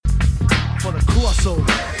crossover.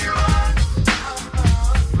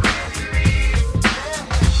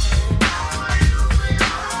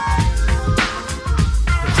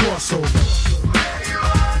 The crossover.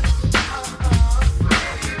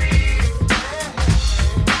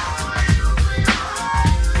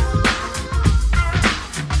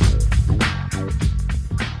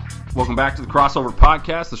 Welcome back to the Crossover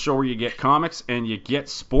Podcast, the show where you get comics and you get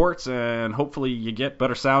sports, and hopefully you get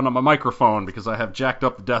better sound on my microphone because I have jacked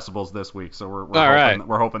up the decibels this week. So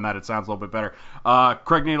we're hoping that it sounds a little bit better.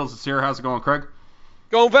 Craig Needles is here. How's it going, Craig?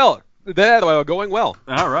 Going well. Going well.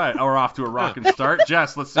 All right, we're off to a rocking start.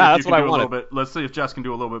 Jess, let's see if you can do a little bit. Let's see if Jess can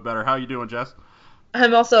do a little bit better. How you doing, Jess?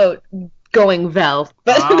 I'm also going well,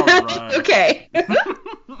 but that's right. okay.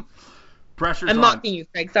 Pressure's I'm on. mocking you,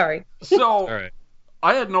 Craig. Sorry. So. All right.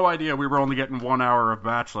 I had no idea we were only getting 1 hour of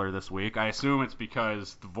Bachelor this week. I assume it's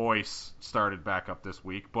because The Voice started back up this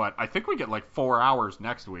week, but I think we get like 4 hours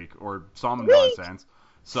next week or some nonsense.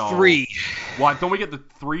 So 3. What? Don't we get the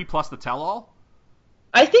 3 plus the tell-all?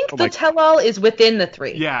 I think the tell-all is within the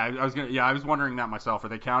 3. Yeah, I was wondering that myself. Are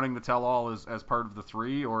they counting the tell-all as part of the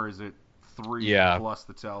 3, or is it 3 plus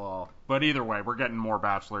the tell-all? But either way, we're getting more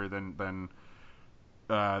Bachelor than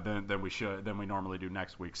we normally do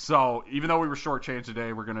next week. So even though we were shortchanged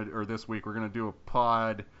this week, we're gonna do a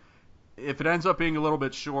pod. If it ends up being a little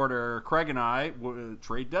bit shorter, Craig and I,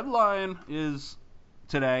 trade deadline is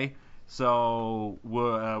today, so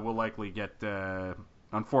we'll likely get.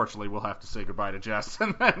 Unfortunately, we'll have to say goodbye to Jess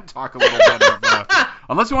and then talk a little bit of.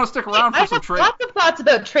 Unless you want to stick around for some trade. I have lots of thoughts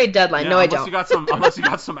about trade deadline. No, I don't. Unless you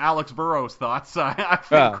got some Alex Burrows thoughts, I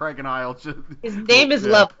think Craig and I'll just. His name is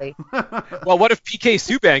lovely. Well, what if PK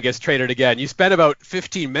Subban gets traded again? You spent about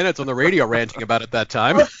 15 minutes on the radio ranting about it that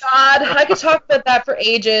time. Oh God, I could talk about that for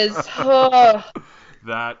ages. Oh.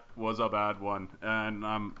 That was a bad one,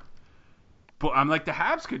 and But I'm like, the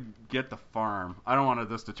Habs could get the farm. I don't want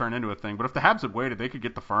this to turn into a thing, but if the Habs had waited, they could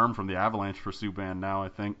get the farm from the Avalanche for Subban now, I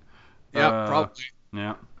think. Yeah, probably.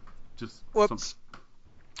 Yeah. Just whoops.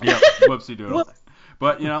 Whoopsie doodle.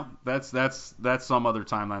 But, that's some other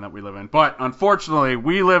timeline that we live in. But, unfortunately,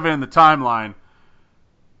 we live in the timeline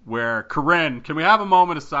where Corrine, can we have a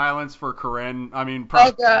moment of silence for Corrine? I mean,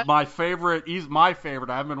 my favorite, he's my favorite.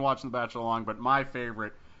 I haven't been watching The Bachelor long, but my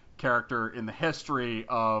favorite character in the history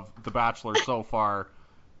of The Bachelor so far,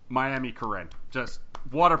 Miami Corrine. Just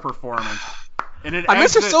what a performance. And I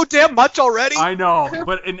miss her so damn much already. I know,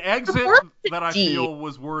 but an exit that I feel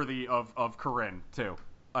was worthy of Corrine too.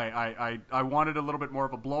 I wanted a little bit more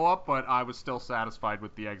of a blow up, but I was still satisfied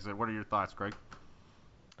with the exit. What are your thoughts, Craig?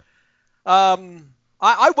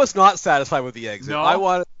 I was not satisfied with the exit. No? I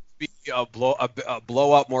wanted it to be a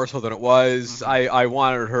blow up more so than it was. Mm-hmm. I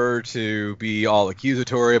wanted her to be all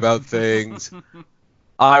accusatory about things.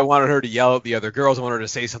 I wanted her to yell at the other girls. I wanted her to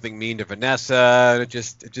say something mean to Vanessa. And it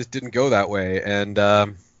just didn't go that way. And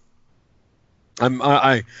I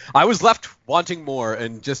was left wanting more,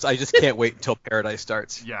 and I just can't wait until Paradise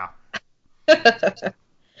starts. Yeah.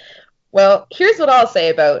 Well, here's what I'll say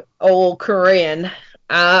about old Corrine.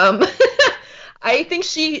 I think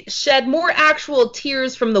she shed more actual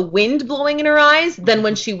tears from the wind blowing in her eyes than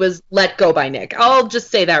when she was let go by Nick. I'll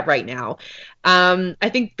just say that right now. I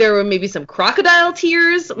think there were maybe some crocodile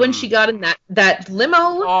tears when she got in that limo.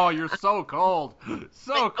 Oh, you're so cold.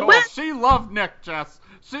 So cold. Well, she loved Nick, Jess.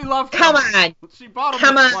 She loved him. Come on. She bought him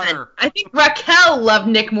Come a on. sweater. I think Raquel loved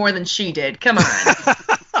Nick more than she did. Come on.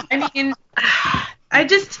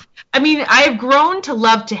 I've grown to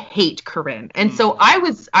love to hate Corrine. And so I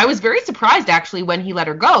was very surprised actually when he let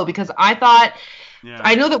her go, because I thought,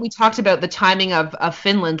 I know that we talked about the timing of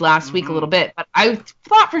Finland last week a little bit, but I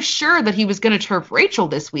thought for sure that he was going to turf Rachel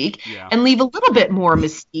this week and leave a little bit more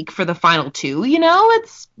mystique for the final two.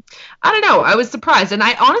 I don't know. I was surprised. And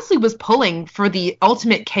I honestly was pulling for the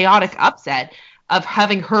ultimate chaotic upset of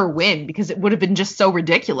having her win, because it would have been just so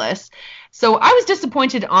ridiculous. So I was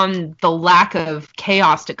disappointed on the lack of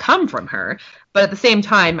chaos to come from her. But at the same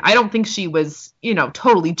time, I don't think she was,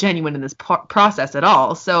 totally genuine in this process at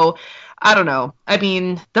all. So I don't know. I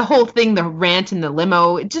mean, the whole thing, the rant in the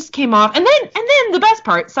limo, it just came off. And then the best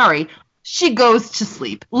part, she goes to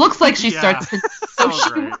sleep. Looks like she starts to, so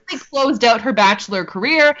she really closed out her Bachelor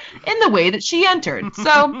career in the way that she entered.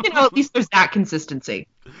 So, at least there's that consistency.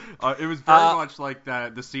 It was very much like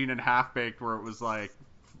the scene in Half Baked where it was like,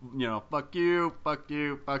 fuck you, fuck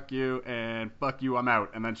you, fuck you, and fuck you, I'm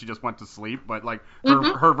out. And then she just went to sleep. But like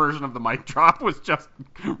her version of the mic drop was just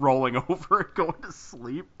rolling over and going to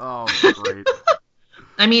sleep. Oh, great.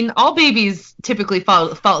 I mean, all babies typically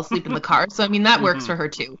fall asleep in the car, so I mean that works for her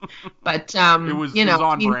too. But it was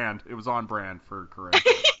on brand. It was on brand for Corrine.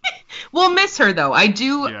 We'll miss her though. I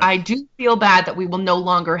do Yeah. I do feel bad that we will no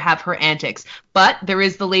longer have her antics. But there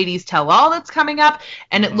is the ladies tell all that's coming up,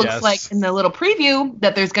 and it looks Yes. like in the little preview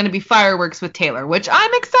that there's going to be fireworks with Taylor, which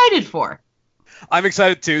I'm excited for. I'm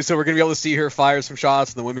excited too. So we're gonna be able to see her fire some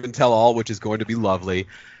shots, and the women tell all, which is going to be lovely.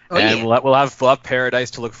 Oh, and yeah. we'll have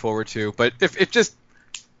Paradise to look forward to. But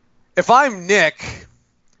if I'm Nick,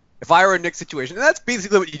 if I were in Nick's situation, and that's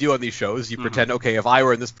basically what you do on these shows, you pretend, okay, if I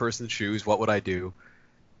were in this person's shoes, what would I do?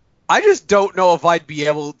 I just don't know if I'd be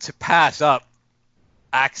able to pass up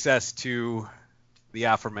access to the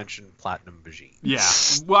aforementioned platinum vagine. Yeah.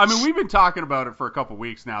 Well, I mean, we've been talking about it for a couple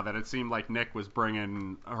weeks now that it seemed like Nick was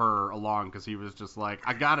bringing her along because he was just like,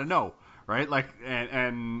 I gotta know, right? Like,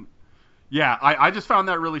 and yeah, I just found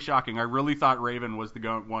that really shocking. I really thought Raven was the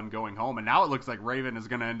one going home, and now it looks like Raven is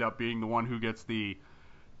going to end up being the one who gets the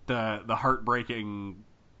heartbreaking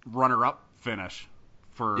runner-up finish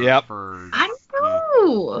for. Yep. I don't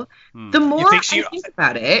know. The more I think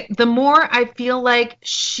about it, the more I feel like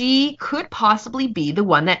she could possibly be the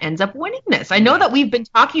one that ends up winning this. I know that we've been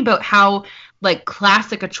talking about how like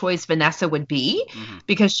classic a choice Vanessa would be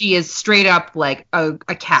because she is straight up like a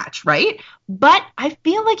catch, right? But I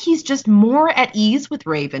feel like he's just more at ease with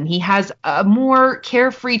Raven. He has a more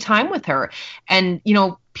carefree time with her. And, you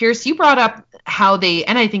know, Pierce, you brought up how they,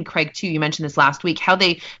 and I think Craig too, you mentioned this last week, how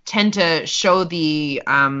they tend to show the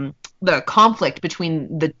conflict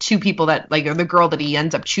between the two people that, like, the girl that he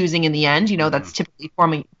ends up choosing in the end, you know, that's typically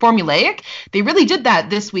formulaic. They really did that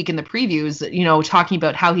this week in the previews, you know, talking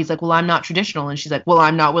about how he's like, well, I'm not traditional. And she's like, well,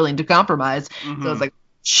 I'm not willing to compromise. So I was like,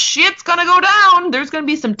 shit's gonna go down. There's gonna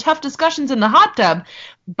be some tough discussions in the hot tub,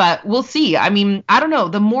 but we'll see. I mean, I don't know.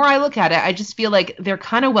 The more I look at it, I just feel like they're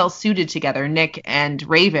kind of well suited together, Nick and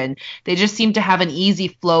Raven. They just seem to have an easy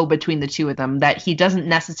flow between the two of them that he doesn't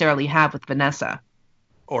necessarily have with Vanessa.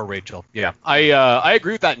 Or Rachel. Yeah, I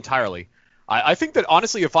agree with that entirely. I think that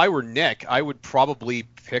honestly, if I were Nick, I would probably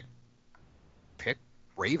pick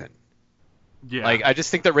Raven. Yeah. Like, I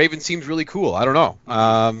just think that Raven seems really cool. I don't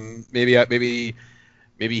know.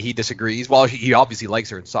 Maybe he disagrees. Well, he obviously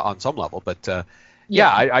likes her on some level, but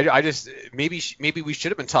I just maybe we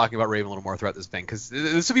should have been talking about Raven a little more throughout this thing, because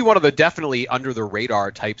this would be one of the definitely under the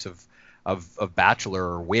radar types of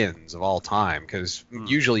Bachelor wins of all time, because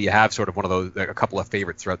usually you have sort of one of those, like, a couple of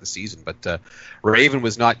favorites throughout the season, but Raven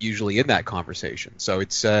was not usually in that conversation. So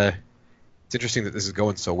it's interesting that this is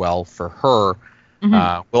going so well for her.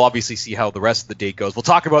 We'll obviously see how the rest of the date goes. We'll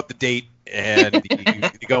talk about the date and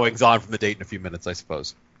the goings on from the date in a few minutes, I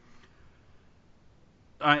suppose.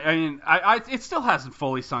 I mean, it still hasn't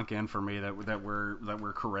fully sunk in for me that we're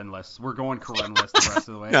Corrine-less. We're going Corrine-less the rest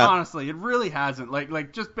of the way. Yeah. Honestly, it really hasn't.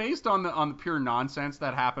 Like just based on the pure nonsense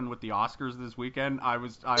that happened with the Oscars this weekend, I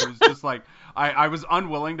was just like I was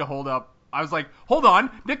unwilling to hold up. I was like, hold on,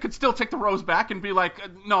 Nick could still take the rose back and be like,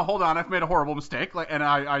 no, hold on, I've made a horrible mistake. Like, and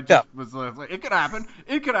I just was like, it could happen,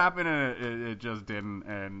 and it just didn't.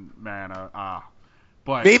 And man,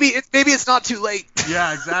 but maybe it's not too late.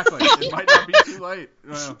 Yeah, exactly. It might not be too late.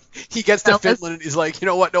 He gets to Finland and he's like, you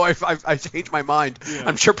know what? No, I changed my mind. Yeah.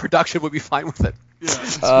 I'm sure production would be fine with it.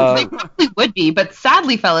 Yeah. They probably would be, but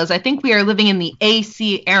sadly, fellas, I think we are living in the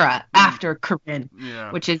AC era after Corrine,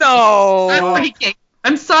 which is heartbreaking.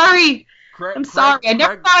 I'm sorry. I'm sorry. I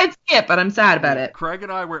never thought I'd skip, but I'm sad about it. Craig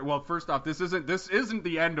and I were, well, first off, this isn't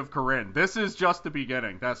the end of Corrine. This is just the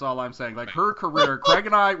beginning. That's all I'm saying. Like, her career, Craig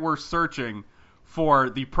and I were searching for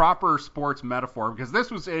the proper sports metaphor, because this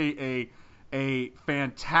was a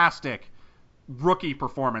fantastic rookie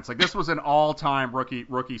performance. Like, this was an all-time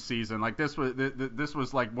rookie season. Like, this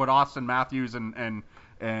was like what Austin Matthews and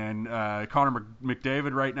Connor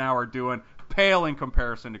McDavid right now are doing, pale in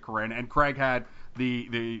comparison to Corrine. And Craig had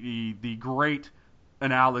the great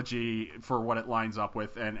analogy for what it lines up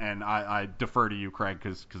with, and I defer to you, Craig,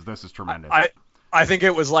 because this is tremendous. I think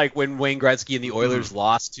it was like when Wayne Gretzky and the Oilers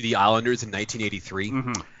lost to the Islanders in 1983,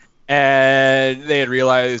 and they had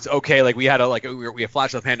realized, okay, like we had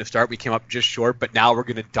flash of the pan to start, we came up just short, but now we're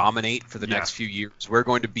going to dominate for the next few years. We're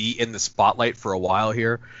going to be in the spotlight for a while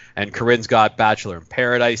here, and Corrine's got Bachelor in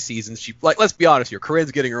Paradise seasons. She, like, let's be honest here,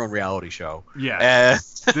 Corrine's getting her own reality show. Yeah,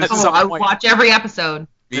 I watch every episode.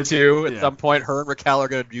 Me too. At some point, her and Raquel are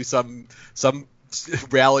going to do some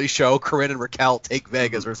reality show, Corrine and Raquel Take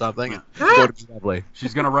Vegas or something. It's going to be lovely.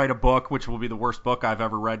 She's going to write a book, which will be the worst book I've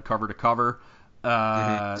ever read, cover to cover.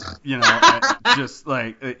 You know, just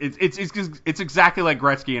like it's exactly like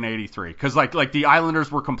Gretzky in '83, because like the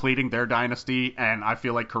Islanders were completing their dynasty, and I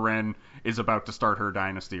feel like Corrine is about to start her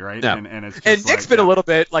dynasty, right? Yeah. And it's just and Nick's been a little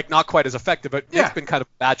bit like not quite as effective, but Nick's been kind of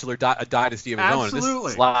Bachelor a dynasty of his own. And this is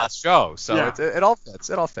his last show, so it all fits.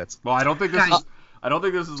 It all fits. Well, I don't think I don't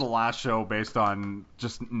think this is the last show based on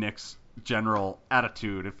just Nick's general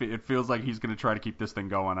attitude. It feels like he's going to try to keep this thing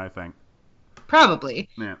going, I think. Probably.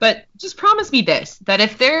 Yeah. But just promise me this, that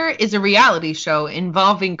if there is a reality show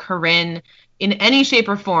involving Corrine in any shape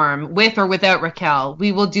or form, with or without Raquel,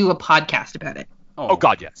 we will do a podcast about it. Oh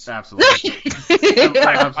God, yes. Absolutely.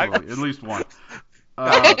 Absolutely. At least one.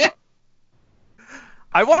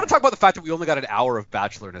 I want to talk about the fact that we only got an hour of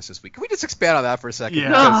Bachelorness this week. Can we just expand on that for a second?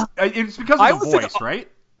 Yeah. It's because of the voice, right?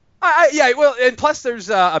 Yeah, well, and plus there's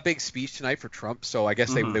a big speech tonight for Trump, so I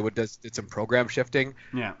guess they did some program shifting.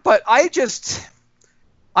 Yeah. But I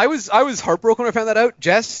was heartbroken when I found that out.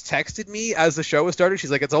 Jess texted me as the show was starting.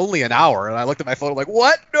 She's like, "It's only an hour," and I looked at my phone. I'm like,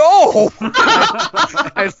 "What? No!"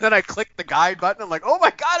 And then I clicked the guide button. I'm like, "Oh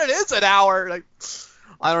my God, it is an hour!" Like,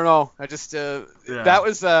 I don't know. I just that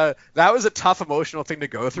was a tough emotional thing to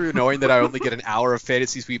go through, knowing that I only get an hour of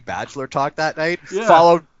Fantasy Suite Bachelor talk that night,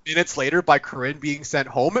 followed minutes later by Corrine being sent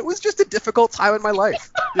home. It was just a difficult time in my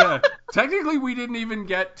life. Yeah. Technically, we didn't even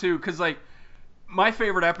get to, because like my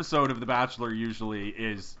favorite episode of The Bachelor usually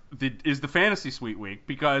is the Fantasy Suite week,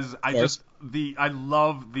 because I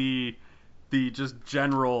love the just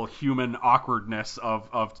general human awkwardness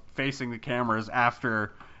of facing the cameras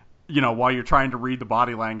after. While you're trying to read the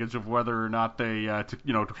body language of whether or not they,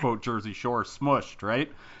 to quote Jersey Shore, smushed, right?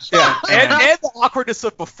 Yeah, and the awkwardness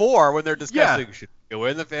of before when they're discussing should we go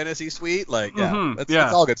in the Fantasy Suite, like that's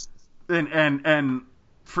all good. And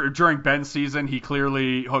during Ben's season, he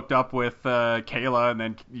clearly hooked up with Kayla and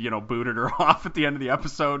then booted her off at the end of the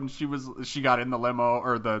episode, and she got in the limo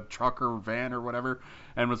or the truck or van or whatever,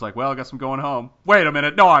 and was like, "Well, I guess I'm going home." Wait a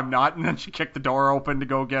minute, no, I'm not. And then she kicked the door open to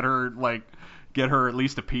go get her at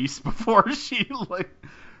least a piece before she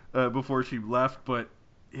left. But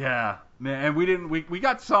yeah, man, and we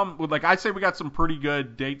got some, like I say, we got some pretty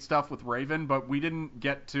good date stuff with Raven, but we didn't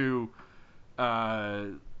get to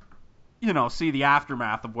see the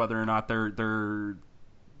aftermath of whether or not they're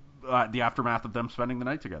the aftermath of them spending the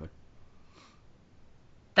night together.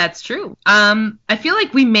 That's true. I feel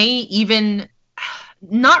like we may even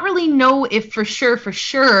not really know if for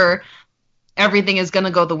sure everything is going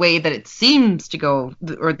to go the way that it seems to go,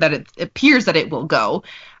 or that it appears that it will go.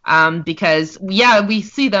 Because we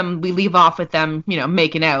see them, we leave off with them,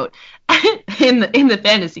 making out in the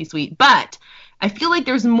Fantasy Suite, but I feel like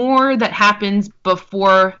there's more that happens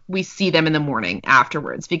before we see them in the morning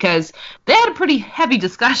afterwards, because they had a pretty heavy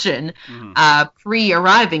discussion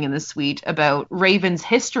pre-arriving in the suite about Raven's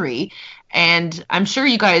history. And I'm sure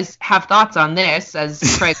you guys have thoughts on this, as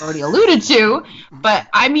Craig already alluded to. But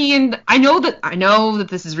I mean, I know that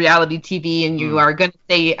this is reality TV, and you are going to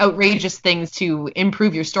say outrageous things to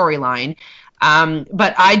improve your storyline.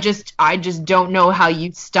 But I just don't know how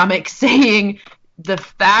you stomach saying the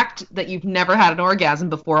fact that you've never had an orgasm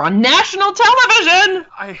before on national television.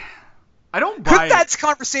 I don't buy Could that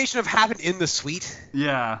conversation have happened in the suite?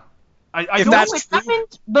 Yeah. It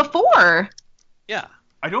happened before. Yeah.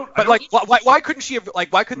 Why couldn't she have,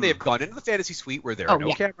 why couldn't they have gone into the Fantasy Suite where there are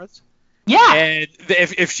no cameras? Yeah. And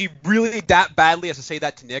if she really that badly has to say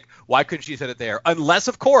that to Nick, why couldn't she have said it there? Unless,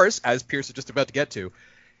 of course, as Pierce is just about to get to,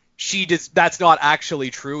 that's not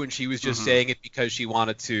actually true, and she was just saying it because she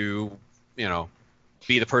wanted to,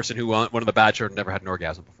 be the person who won of the Bachelor and never had an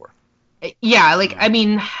orgasm before. Yeah, I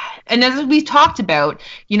mean, and as we talked about,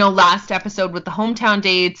 last episode with the hometown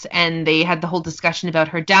dates, and they had the whole discussion about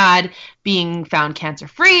her dad being found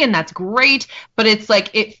cancer-free, and that's great, but it's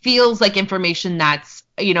it feels like information that's,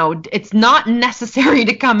 it's not necessary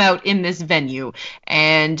to come out in this venue,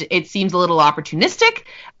 and it seems a little opportunistic.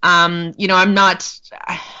 I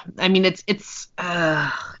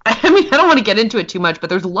don't want to get into it too much, but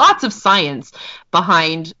there's lots of science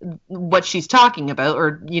behind what she's talking about,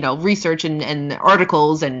 or, research and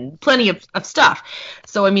articles and plenty of stuff.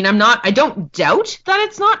 So, I mean, I don't doubt that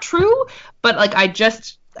it's not true, but I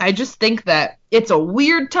just think that it's a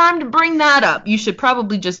weird time to bring that up. You should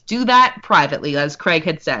probably just do that privately, as Craig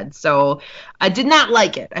had said. So I did not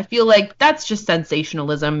like it. I feel like that's just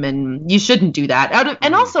sensationalism, and you shouldn't do that.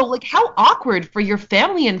 And also, how awkward for your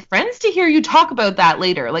family and friends to hear you talk about that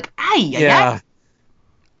later.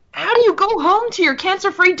 How do you go home to your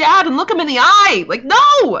cancer-free dad and look him in the eye?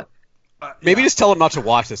 No! Maybe just tell him not to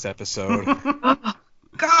watch this episode. Oh,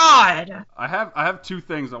 God. I have two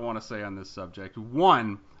things I want to say on this subject.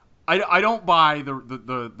 One, I don't buy the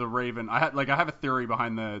Raven. I have a theory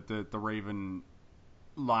behind the Raven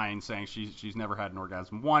line saying she's never had an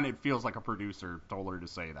orgasm. One, it feels like a producer told her to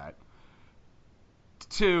say that.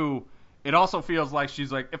 Two, it also feels like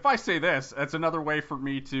she's like, if I say this, that's another way for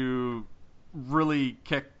me to really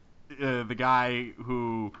kick the guy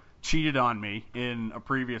who cheated on me in a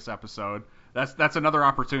previous episode. That's another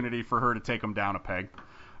opportunity for her to take him down a peg.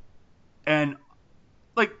 And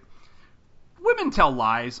like, women tell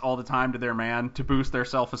lies all the time to their man to boost their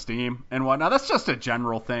self-esteem and whatnot. That's just a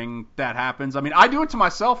general thing that happens. I mean, I do it to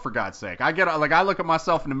myself, for God's sake. I look at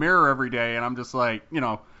myself in the mirror every day, and I'm just like,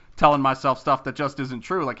 telling myself stuff that just isn't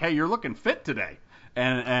true. Like, hey, you're looking fit today.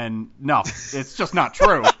 And no, it's just not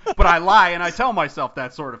true. But I lie and I tell myself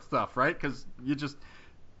that sort of stuff, right? Because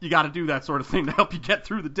you got to do that sort of thing to help you get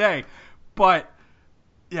through the day. But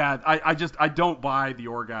yeah, I don't buy the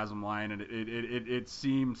orgasm line, and it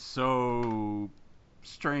seems so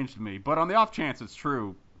strange to me. But on the off chance it's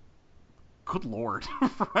true, good Lord,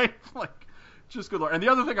 right? Like, just good Lord. And the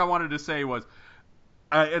other thing I wanted to say was,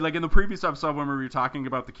 like in the previous episode when we were talking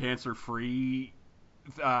about the cancer-free,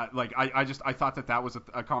 I thought that was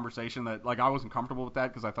a conversation that, like, I wasn't comfortable with that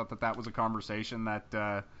because I thought that was a conversation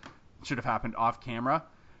that should have happened off camera.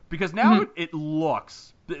 Because now it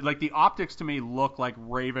looks like, the optics to me look like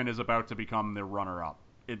Raven is about to become the runner-up.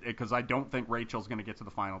 Because I don't think Rachel's going to get to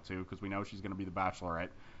the final two, because we know she's going to be the Bachelorette.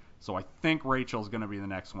 So I think Rachel's going to be the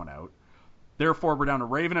next one out. Therefore, we're down to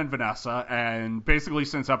Raven and Vanessa. And basically,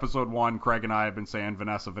 since episode 1, Craig and I have been saying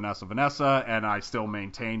Vanessa, Vanessa, Vanessa. And I still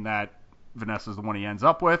maintain that Vanessa's the one he ends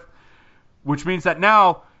up with. Which means that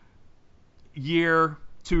now, year,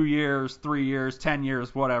 2 years, 3 years, 10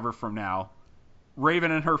 years, whatever from now,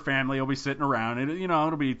 Raven and her family will be sitting around, and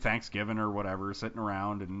it'll be Thanksgiving or whatever, sitting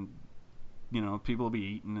around, and people will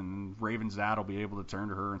be eating, and Raven's dad will be able to turn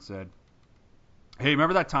to her and said, "Hey,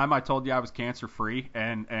 remember that time I told you I was cancer free,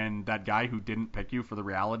 and that guy who didn't pick you for the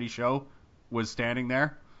reality show was standing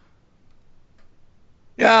there?"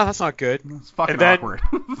 Yeah, that's not good. It's fucking awkward.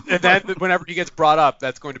 And then whenever he gets brought up,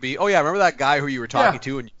 that's going to be, "Oh yeah, remember that guy who you were talking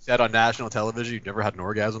to and you said on national television you'd never had an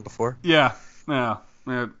orgasm before?" Yeah.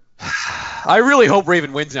 I really hope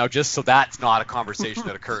Raven wins now, just so that's not a conversation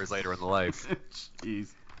that occurs later in the life. Jeez.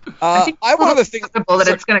 I think I want to think that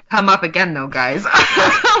it's going to come up again, though, guys.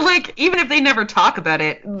 Like, even if they never talk about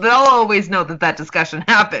it, they'll always know that discussion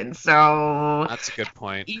happened. So that's a good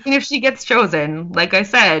point. Even if she gets chosen, like I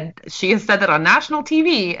said, she has said that on national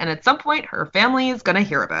TV, and at some point, her family is going to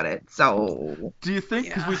hear about it. So do you think?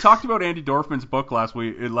 Because we talked about Andy Dorfman's book last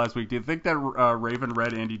week. Do you think that Raven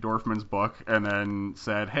read Andy Dorfman's book and then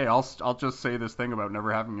said, "Hey, I'll just say this thing about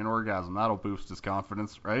never having an orgasm. That'll boost his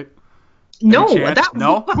confidence," right? No,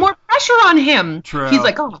 that put more pressure on him. True. He's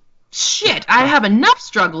like, "Oh, shit, I have enough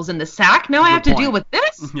struggles in the sack. Now I have to deal with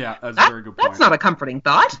this?" Yeah, that's a very good point. That's not a comforting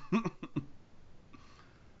thought.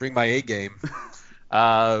 Bring my A game.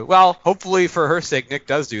 Well, hopefully for her sake, Nick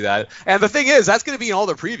does do that. And the thing is, that's going to be in all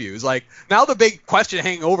the previews. Like, now the big question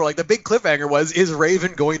hanging over, like the big cliffhanger was, is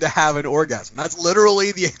Raven going to have an orgasm? That's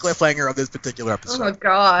literally the cliffhanger of this particular episode. Oh,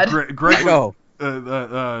 God. Greg, I know.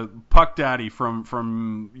 Puck Daddy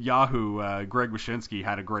from Yahoo, Greg Wyshynski,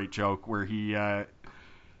 had a great joke where he, I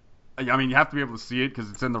mean, you have to be able to see it because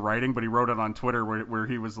it's in the writing, but he wrote it on Twitter where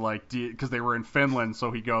he was like, because they were in Finland, so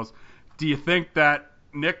he goes, "Do you think that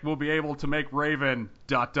Nick will be able to make Raven ...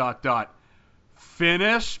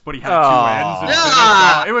 finish?" But he had two ends.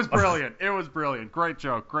 And it was brilliant. It was brilliant. Great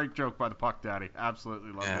joke by the Puck Daddy.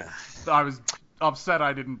 Absolutely loved it. I was upset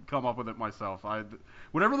I didn't come up with it myself.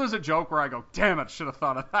 Whenever there's a joke where I go, "Damn it, should have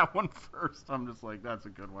thought of that one first," I'm just like, that's a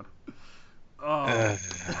good one. Oh, I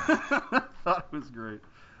thought it was great.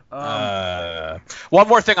 One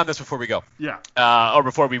more thing on this before we go. Yeah. Or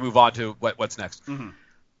before we move on to what's next. Mm-hmm.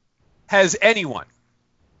 Has anyone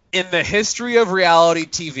in the history of reality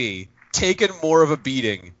TV taken more of a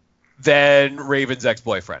beating than Raven's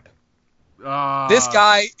ex-boyfriend? This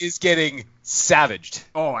guy is getting savaged.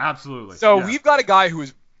 Oh, absolutely. So we've got a guy who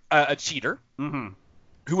is a cheater. Mm-hmm.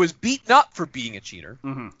 Who was beaten up for being a cheater,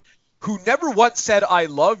 who never once said "I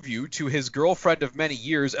love you" to his girlfriend of many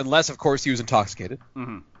years, unless, of course, he was intoxicated,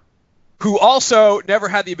 who also never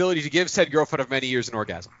had the ability to give said girlfriend of many years an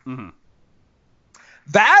orgasm.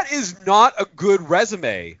 That is not a good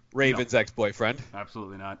resume, Raven's ex-boyfriend.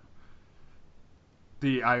 Absolutely not.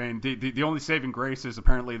 The only saving grace is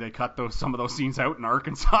apparently they cut some of those scenes out in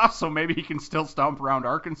Arkansas, so maybe he can still stomp around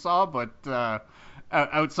Arkansas, but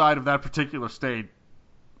outside of that particular state,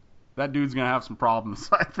 that dude's gonna have some problems,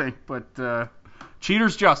 I think. But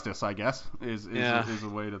cheater's justice, I guess, is a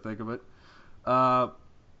way to think of it. I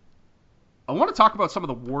want to talk about some of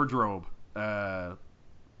the wardrobe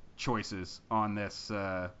choices on this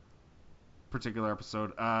particular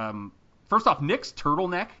episode. First off, Nick's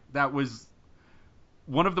turtleneck, that was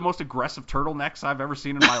one of the most aggressive turtlenecks I've ever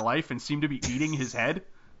seen in my life, and seemed to be eating his head.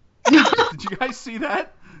 Did you guys see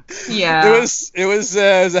that? Yeah. It was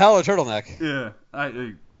a hell of a turtleneck.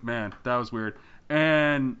 Yeah. Man, that was weird.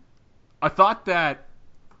 And I thought that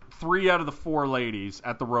 3 out of the 4 ladies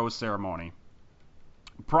at the rose ceremony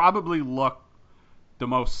probably look the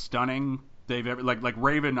most stunning they've ever, like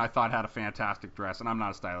Raven, I thought had a fantastic dress, and I'm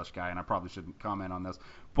not a stylish guy, and I probably shouldn't comment on this,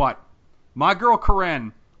 but my girl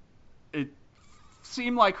Corrine, it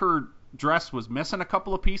seemed like her dress was missing a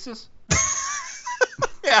couple of pieces.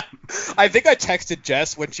 Yeah, I think I texted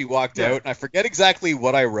Jess when she walked out, and I forget exactly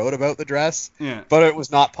what I wrote about the dress. Yeah, but it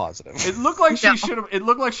was not positive. It looked like she should have. It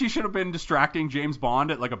looked like she should have been distracting James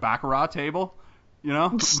Bond at like a baccarat table, you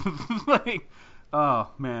know? Like, oh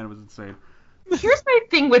man, it was insane. Here's my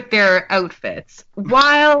thing with their outfits.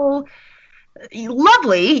 While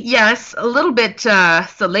lovely, yes, a little bit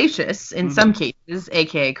salacious in some cases,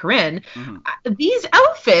 aka Corrine, these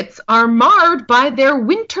outfits are marred by their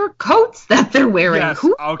winter coats that they're wearing. Yes.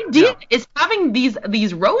 Who is having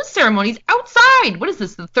these rose ceremonies outside? What is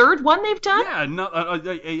this, the third one they've done? Yeah, no,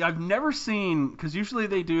 I've never seen, because usually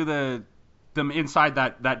they do them inside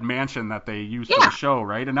that mansion that they use for the show,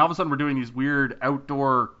 right? And all of a sudden we're doing these weird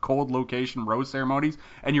outdoor cold location rose ceremonies,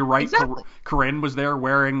 and you're right, exactly. Corrine was there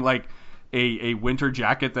wearing like a winter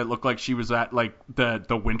jacket that looked like she was at like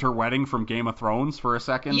the winter wedding from Game of Thrones for a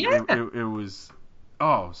second. Yeah. It was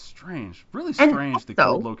strange, really strange, the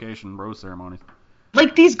cold location rose ceremonies.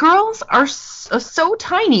 Like, these girls are so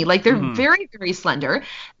tiny. Like, they're very, very slender.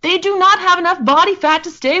 They do not have enough body fat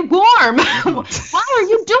to stay warm. Why are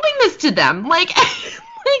you doing this to them? Like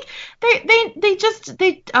it's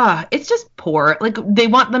just poor. Like, they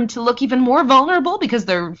want them to look even more vulnerable because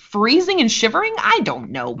they're freezing and shivering. I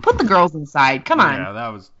don't know. Put the girls inside. Come on. Yeah,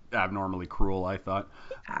 that was abnormally cruel, I thought.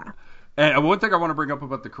 Yeah. And one thing I want to bring up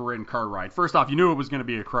about the Corrine car ride. First off, you knew it was going to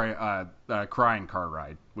be a crying car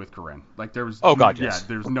ride with Corrine. Like, there was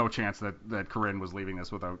there's no chance that Corrine was leaving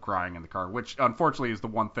this without crying in the car, which unfortunately is the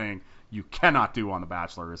one thing you cannot do on The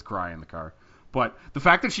Bachelor, is cry in the car. But the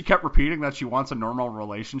fact that she kept repeating that she wants a normal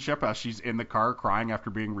relationship as she's in the car crying after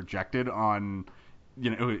being rejected on,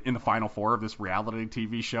 in the final 4 of this reality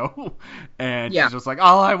TV show, and she's just like,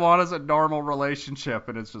 all I want is a normal relationship,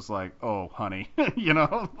 and it's just like, oh, honey,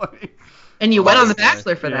 like. And you went on The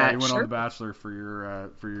Bachelor for that. You went on The Bachelor for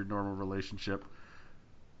your normal relationship.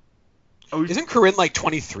 Oh, isn't Corrine like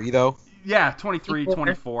 23 though? Yeah, 23,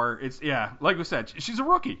 24. It's like we said, she's a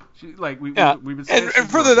rookie. We've been saying. And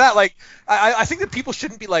further that, like, I think that people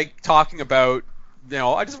shouldn't be like talking about,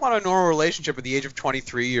 I just want a normal relationship at the age of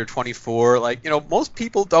 23 or 24. Like, most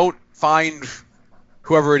people don't find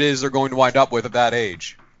whoever it is they're going to wind up with at that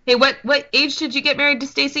age. Hey, what age did you get married to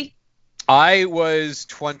Stacy? I was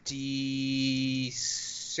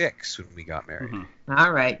 26 when we got married. Mm-hmm.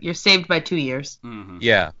 All right, you're saved by 2 years. Mm-hmm.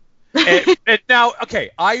 Yeah. and now,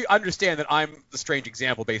 okay, I understand that I'm the strange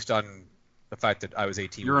example based on the fact that I was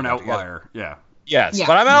 18. You're an outlier, yeah. Yes,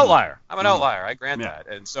 but I'm an outlier. I'm an outlier. I grant that.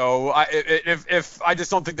 And so, if I just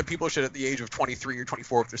don't think that people should, at the age of 23 or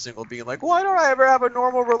 24, if they're single, being like, why don't I ever have a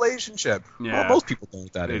normal relationship? Yeah. Well, most people don't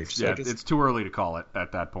at that age. So it's too early to call it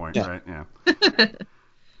at that point, right?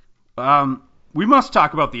 Yeah. We must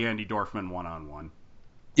talk about the Andy Dorfman one-on-one.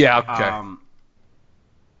 Yeah. Okay.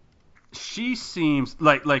 She seems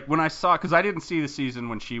like when I saw, because I didn't see the season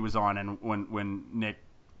when she was on, and when Nick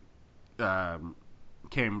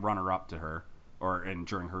came runner-up to her,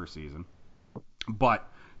 during her season,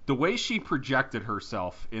 but the way she projected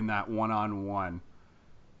herself in that one-on-one,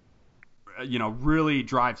 really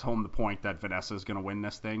drives home the point that Vanessa is going to win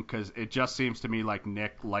this thing, because it just seems to me like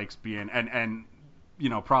Nick likes being, and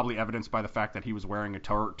probably evidenced by the fact that he was wearing a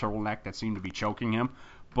turtleneck that seemed to be choking him,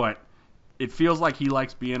 but it feels like he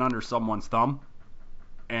likes being under someone's thumb,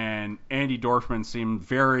 and Andy Dorfman seemed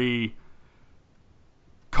very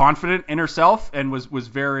confident in herself and was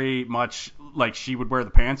very much like she would wear the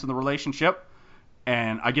pants in the relationship,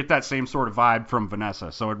 and I get that same sort of vibe from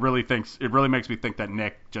Vanessa. So it really makes me think that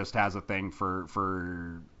Nick just has a thing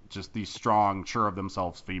for just these strong, sure of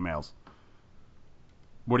themselves females.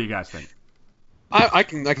 What do you guys think? I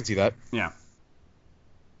can see that. Yeah.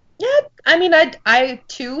 Yeah, I mean, I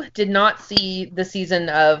too did not see the season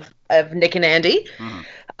of Nick and Andy,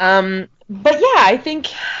 but yeah, I think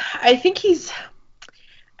he's.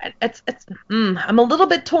 I'm a little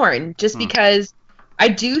bit torn just because I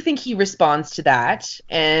do think he responds to that,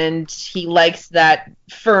 and he likes that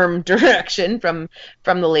firm direction from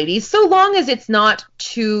the ladies, so long as it's not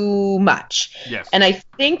too much. Yes. And I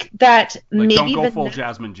think that maybe don't go full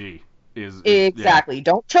Jasmine G. Is exactly. Yeah.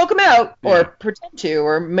 Don't choke him out or pretend to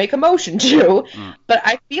or make a motion to. But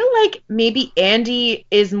I feel like maybe Andy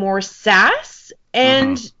is more sass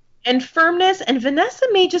and firmness, and Vanessa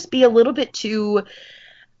may just be a little bit too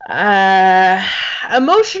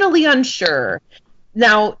emotionally unsure.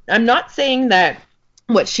 Now, I'm not saying that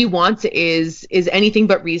what she wants is anything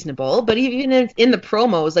but reasonable. But even in the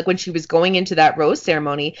promos, like when she was going into that rose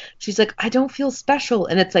ceremony, she's like, I don't feel special.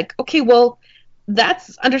 And it's like, okay, well,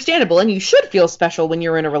 that's understandable. And you should feel special when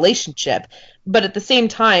you're in a relationship. But at the same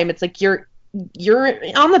time, it's like you're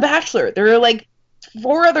on The Bachelor. There are like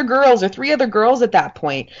 4 other girls or 3 other girls at that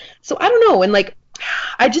point. So I don't know. And like,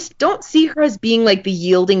 I just don't see her as being like the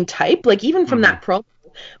yielding type. Like even from that promo,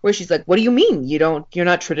 where she's like, what do you mean you're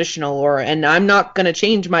not traditional, and I'm not going to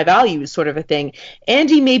change my values, sort of a thing.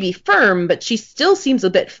 Andy may be firm, but she still seems a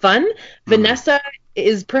bit fun. Vanessa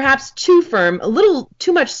is perhaps too firm, a little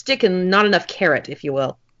too much stick and not enough carrot, if you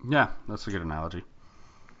will. Yeah, that's a good analogy.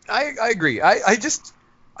 I agree. I just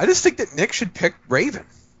think that Nick should pick Raven.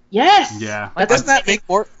 Yes. Yeah. Doesn't that make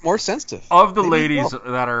more sense to? Of the ladies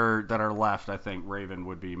that are left, I think Raven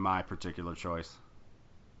would be my particular choice.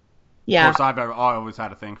 Yeah. Of course, I've always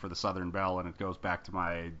had a thing for the Southern Belle, and it goes back to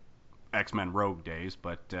my X-Men Rogue days,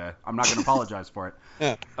 but I'm not going to apologize for it.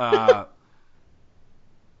 Yeah.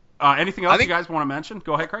 Anything else you guys want to mention?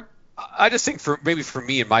 Go ahead, Craig. I just think for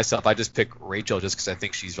me and myself, I just pick Rachel just because I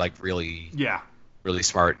think she's like really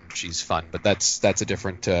smart and she's fun. But that's a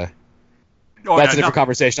different different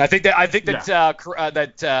conversation. I think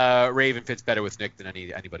that Raven fits better with Nick than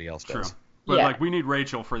anybody else does. True. But like we need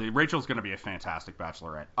Rachel Rachel's going to be a fantastic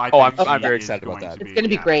Bachelorette. I'm very excited about that. It's going to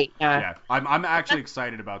be great. Yeah. I'm actually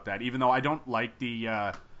excited about that, even though I don't like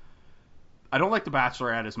the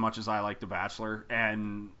Bachelorette as much as I like the Bachelor,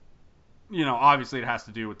 and obviously it has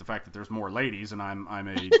to do with the fact that there's more ladies and I'm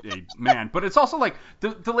a man, but it's also like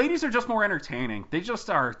the ladies are just more entertaining. They just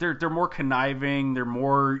are. They're more conniving. They're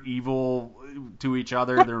more evil to each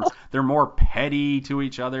other. They're more petty to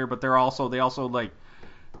each other, but they also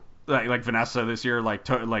like Vanessa this year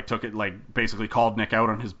took it basically called Nick out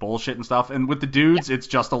on his bullshit and stuff. And with the dudes, it's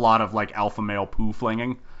just a lot of like alpha male poo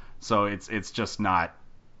flinging. So it's just not,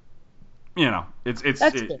 it's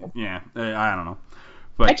yeah, I don't know.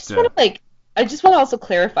 But I just want to also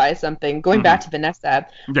clarify something. Going back to Vanessa,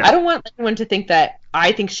 I don't want anyone to think that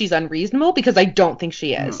I think she's unreasonable, because I don't think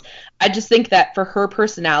she is. I just think that for her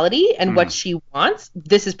personality and what she wants,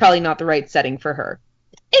 this is probably not the right setting for her,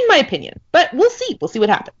 in my opinion. But we'll see. We'll see what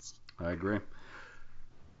happens. I agree.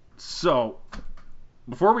 So,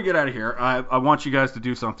 before we get out of here, I want you guys to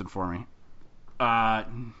do something for me.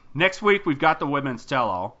 Next week, we've got the women's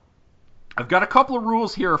tell-all. I've got a couple of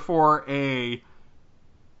rules here for a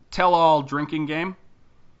tell-all drinking game.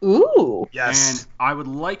 Ooh. Yes. And I would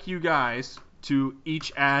like you guys to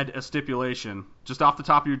each add a stipulation just off the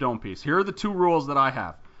top of your dome piece. Here are the 2 rules that I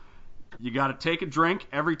have. You got to take a drink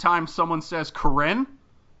every time someone says Corrine.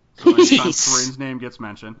 So anytime Corrine's name gets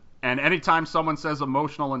mentioned. And anytime someone says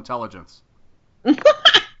emotional intelligence.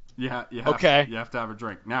 You have to have a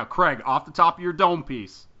drink. Now, Craig, off the top of your dome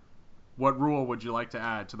piece, what rule would you like to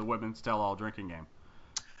add to the women's tell-all drinking game?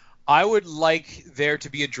 I would like there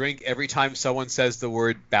to be a drink every time someone says the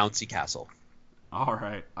word bouncy castle. All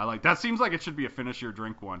right. I like that. Seems like it should be a finish your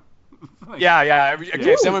drink one.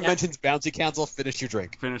 If someone mentions bouncy castle, finish your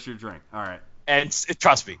drink. Finish your drink. All right. And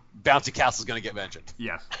trust me, bouncy castle is going to get mentioned.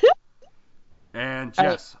 Yes. And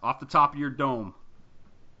Jess, off the top of your dome.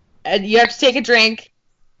 And you have to take a drink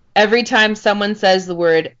every time someone says the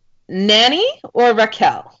word nanny or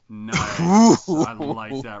Raquel. Nice. I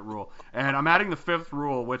like that rule. And I'm adding the 5th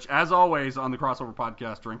rule, which, as always, on the Crossover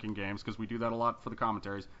Podcast drinking games, because we do that a lot for the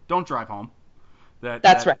commentaries, don't drive home.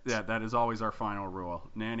 That's right. Yeah, that is always our final rule.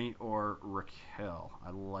 Nanny or Raquel.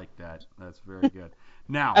 I like that. That's very good.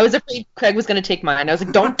 Now, I was afraid Craig was going to take mine. I was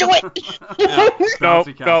like, don't do it.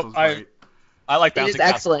 Bouncy Castle's great. I like Bouncy Castle. It is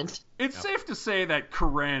excellent. It's safe to say that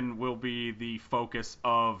Corrine will be the focus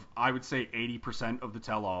of, I would say, 80% of the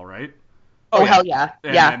tell-all, right? Oh, hell yeah.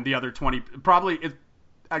 And the other 20, it's probably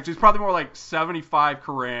more like 75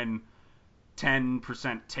 Corrine,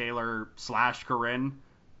 10% Taylor / Corrine,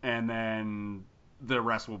 and then the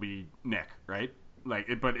rest will be Nick, right?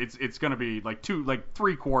 But it's going to be like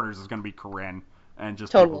 3/4 is going to be Corrine, and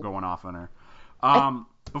just people going off on her.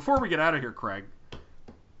 Before we get out of here, Craig,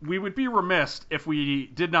 we would be remiss if we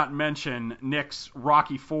did not mention Nick's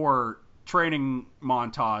Rocky IV training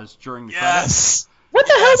montage during the credits. What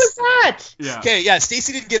the hell was that? Yeah. Okay, yeah,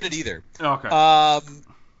 Stacey didn't get it either. Okay.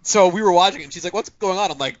 So we were watching it, and she's like, what's going on?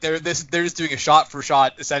 I'm like, they're just doing a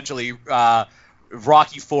shot-for-shot, essentially,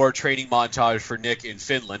 Rocky IV training montage for Nick in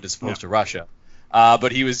Finland as opposed to Russia.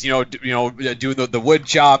 But he was, doing the wood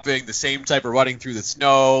chopping, the same type of running through the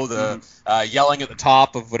snow, yelling at the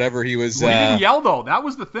top of whatever he was. Well, he didn't yell, though. That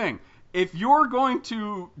was the thing. If you're going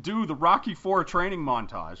to do the Rocky IV training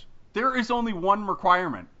montage, there is only one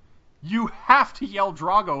requirement. You have to yell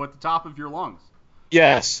Drago at the top of your lungs.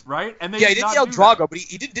 Yes. Right? And he didn't yell Drago, but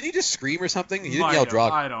he did. Did he just scream or something? He didn't yell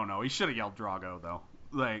Drago. I don't know. He should have yelled Drago though.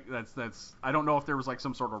 Like that's. I don't know if there was like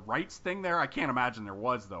some sort of rights thing there. I can't imagine there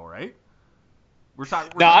was though, right? I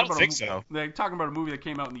don't think so. They're talking about a movie that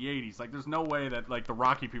came out in the 80s. Like, there's no way that like the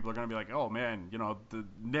Rocky people are gonna be like, oh man, the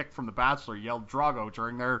Nick from The Bachelor yelled Drago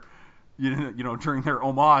during their, during their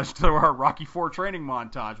homage to our Rocky IV training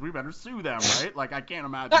montage. We better sue them, right? Like, I can't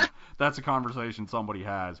imagine that's a conversation somebody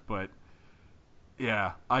has, but.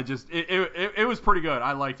 Yeah, it was pretty good.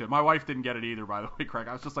 I liked it. My wife didn't get it either, by the way, Craig.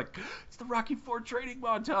 I was just like, it's the Rocky IV training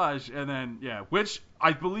montage. And then, which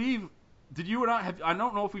I believe, did you and I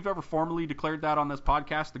don't know if we've ever formally declared that on this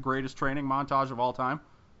podcast, the greatest training montage of all time.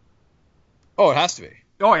 Oh, it has to be.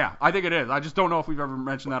 Oh, yeah, I think it is. I just don't know if we've ever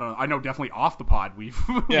mentioned that. I know definitely off the pod we've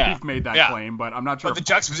made that claim, but I'm not sure. But the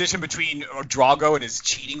juxtaposition between Drago and his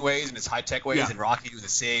cheating ways and his high-tech ways and Rocky doing the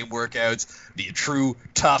same workouts, the true,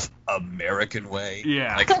 tough American way.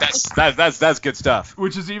 Yeah. Like, that's good stuff.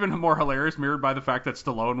 Which is even more hilarious, mirrored by the fact that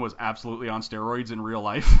Stallone was absolutely on steroids in real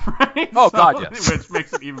life, right? Oh, God, yes. Which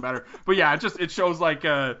makes it even better. But, yeah, it shows, like...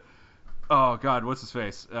 oh, God, what's his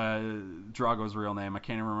face? Drago's real name. I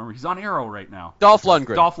can't even remember. He's on Arrow right now. Dolph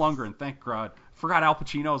Lundgren. Dolph Lundgren, thank God. Forgot Al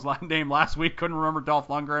Pacino's name last week. Couldn't remember Dolph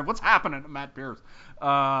Lundgren. What's happening to Matt Pierce?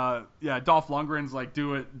 Dolph Lundgren's like,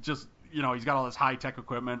 he's got all this high-tech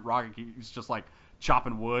equipment. He's just like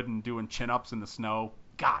chopping wood and doing chin-ups in the snow.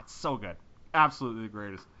 God, so good. Absolutely the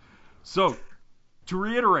greatest. So, to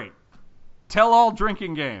reiterate, tell-all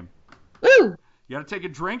drinking game. Woo! You got to take a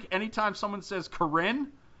drink anytime someone says Corrine,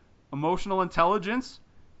 emotional intelligence,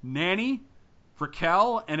 nanny,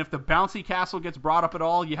 Raquel, and if the bouncy castle gets brought up at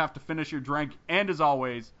all, you have to finish your drink. And as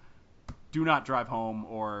always, do not drive home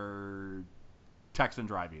or text and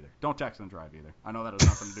drive either. Don't text and drive either. I know that has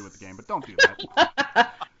nothing to do with the game, but don't do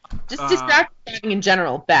that. Just distract driving in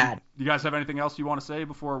general, bad. You guys have anything else you want to say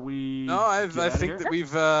before we? No, I think that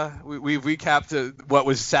we've recapped what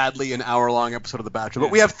was sadly an hour-long episode of The Bachelor,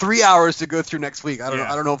 but we have 3 hours to go through next week. I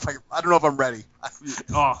don't know if I'm ready.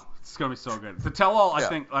 Oh. It's going to be so good. The tell-all, I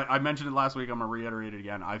think, I mentioned it last week, I'm going to reiterate it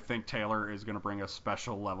again. I think Taylor is going to bring a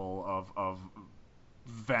special level of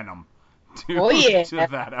venom to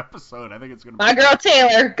that episode. I think it's going to be... My girl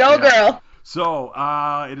Taylor. Go, girl. So,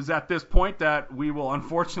 it is at this point that we will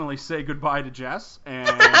unfortunately say goodbye to Jess,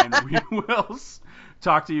 and we will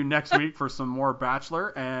talk to you next week for some more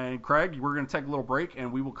Bachelor. And Craig, we're going to take a little break,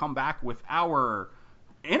 and we will come back with our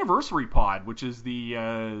anniversary pod, which is the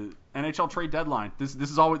NHL Trade Deadline. This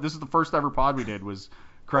is the first ever pod we did, was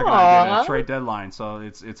Craig and I did a Trade Deadline, so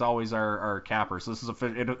it's always our capper. So this is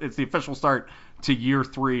it's the official start to year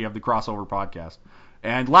 3 of the crossover podcast.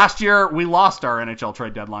 And last year we lost our NHL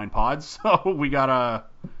Trade Deadline pods, so we gotta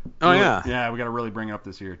we gotta really bring it up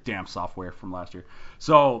this year. Damn software from last year.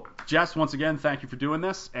 So Jess, once again, thank you for doing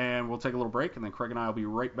this, and we'll take a little break, and then Craig and I will be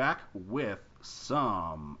right back with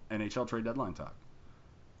some NHL Trade Deadline talk.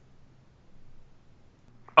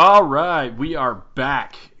 All right, we are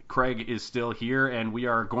back. Craig is still here, and we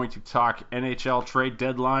are going to talk NHL Trade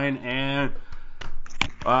Deadline. And,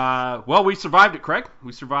 we survived it, Craig.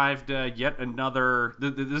 We survived yet another...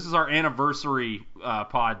 This is our anniversary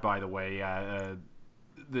pod, by the way.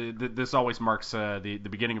 This always marks the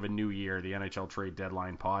beginning of a new year, the NHL Trade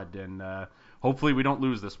Deadline pod. And hopefully we don't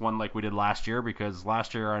lose this one like we did last year, because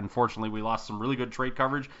last year, unfortunately, we lost some really good trade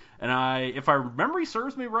coverage. And if our memory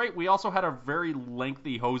serves me right, we also had a very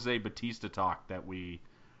lengthy Jose Batista talk that we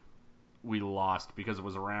lost because it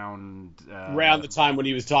was around the time when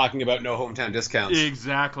he was talking about no hometown discounts.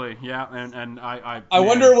 Exactly, yeah. And I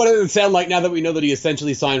wonder what it would sound like now that we know that he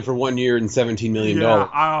essentially signed for 1 year and $17 million. Yeah,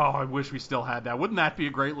 I wish we still had that. Wouldn't that be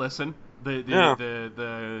a great listen?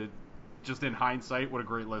 The just in hindsight, what a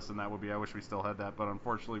great listen that would be. I wish we still had that, but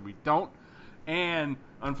unfortunately we don't. And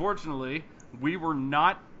unfortunately, we were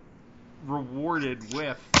not rewarded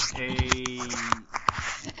with a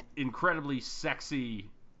incredibly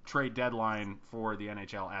sexy trade deadline for the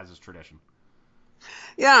NHL, as is tradition.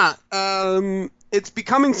 Yeah, it's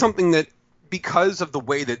becoming something that, because of the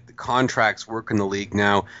way that the contracts work in the league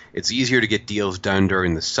now, it's easier to get deals done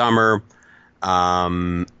during the summer.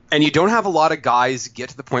 And you don't have a lot of guys get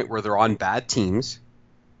to the point where they're on bad teams,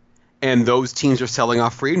 and those teams are selling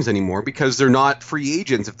off free agents anymore because they're not free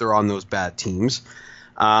agents if they're on those bad teams.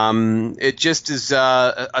 It just is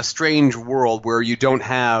a strange world where you don't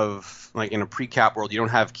have, like in a pre-cap world, you don't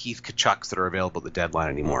have Keith Kachucks that are available at the deadline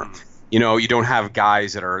anymore. You know, you don't have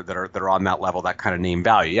guys that are on that level, that kind of name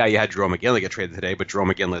value. Yeah, you had Jerome McGinley get traded today, but Jerome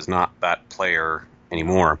McGinley is not that player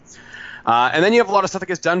anymore. And then you have a lot of stuff that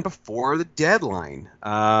gets done before the deadline.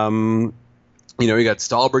 You got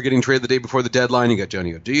Stahlberg getting traded the day before the deadline. You got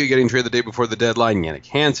Johnny Oduya getting traded the day before the deadline. Yannick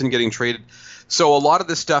Hansen getting traded. So a lot of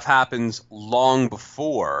this stuff happens long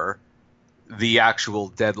before the actual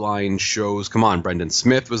deadline shows. Come on, Brendan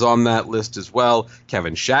Smith was on that list as well.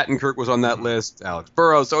 Kevin Shattenkirk was on that list. Alex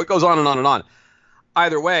Burrows. So it goes on and on and on.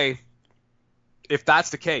 Either way, if that's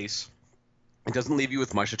the case, it doesn't leave you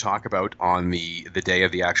with much to talk about on the day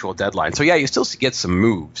of the actual deadline. So yeah, you still get some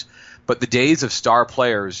moves, but the days of star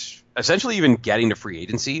players essentially even getting to free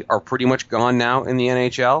agency are pretty much gone now in the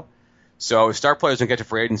NHL. So if star players don't get to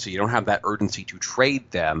free agency, you don't have that urgency to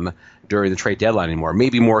trade them during the trade deadline anymore.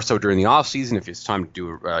 Maybe more so during the offseason if it's time to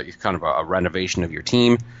do kind of a renovation of your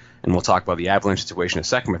team. And we'll talk about the Avalanche situation in a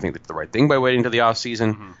second. I think that's the right thing by waiting to the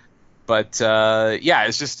offseason. Mm-hmm. But yeah,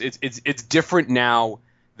 it's just it's different now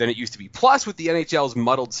than it used to be. Plus, with the NHL's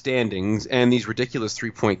muddled standings and these ridiculous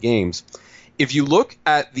 3-point games, if you look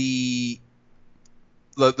at the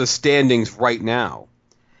standings right now,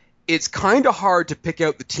 it's kind of hard to pick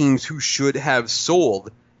out the teams who should have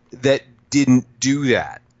sold that didn't do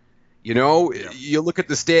that. You look at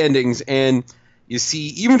the standings and you see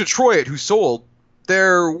even Detroit, who sold,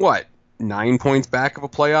 they're 9 points back of a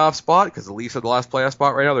playoff spot, because the Leafs are the last playoff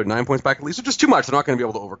spot right now. They're 9 points back. The Leafs are just too much. They're not going to be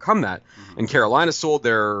able to overcome that. Mm-hmm. And Carolina sold,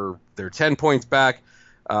 they're 10 points back.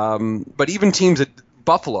 But even teams at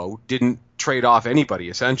Buffalo didn't trade off anybody,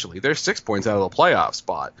 essentially. They're 6 points out of the playoff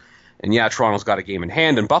spot. And yeah, Toronto's got a game in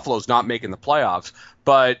hand, and Buffalo's not making the playoffs.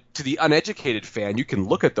 But to the uneducated fan, you can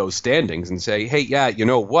look at those standings and say, hey, yeah, you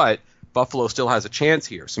know what? Buffalo still has a chance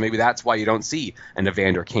here. So maybe that's why you don't see an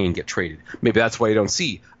Evander Kane get traded. Maybe that's why you don't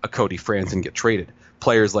see a Cody Franson get traded.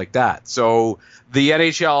 Players like that. So the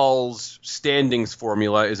NHL's standings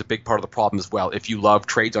formula is a big part of the problem as well. If you love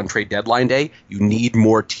trades on trade deadline day, you need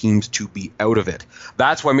more teams to be out of it.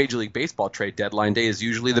 That's why Major League Baseball trade deadline day is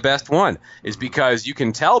usually the best one, is because you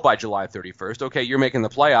can tell by July 31st, okay, you're making the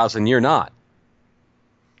playoffs and you're not.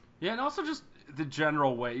 Yeah, and also just the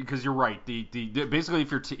general way, because you're right. The basically,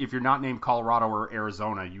 if you're not named Colorado or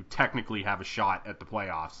Arizona, you technically have a shot at the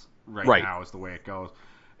playoffs right now, is the way it goes.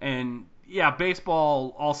 And yeah,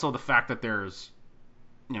 baseball, also the fact that there's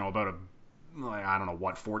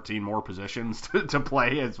about 14 more positions to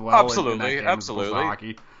play as well. Absolutely.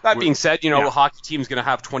 Hockey. That being said, a hockey team's going to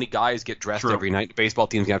have 20 guys get dressed every night. The baseball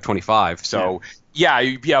team's going to have 25. So yeah,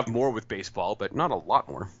 you have more with baseball, but not a lot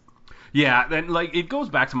more. Yeah, then it goes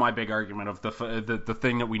back to my big argument of the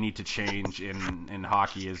thing that we need to change in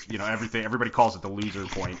hockey is everybody calls it the loser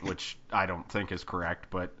point, which I don't think is correct,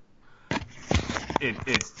 but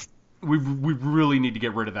we really need to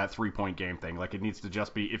get rid of that 3-point game thing. It needs to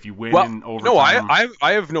just be if you win in overtime. No,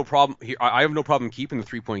 I have no problem here. I have no problem keeping the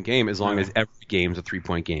 3-point game as long as every game's a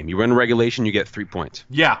 3-point game. You run regulation, you get 3 points.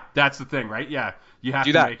 Yeah, that's the thing, right? Yeah. You have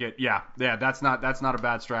to make it, yeah. That's not a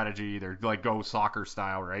bad strategy either. Go soccer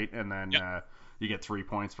style, right? And then you get 3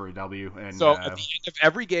 points for a W. And so at the end of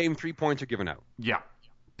every game, 3 points are given out. Yeah,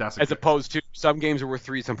 that's as opposed to some games are worth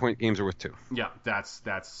 3, some games are worth 2. Yeah,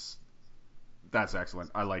 that's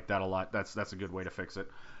excellent. I like that a lot. That's a good way to fix it.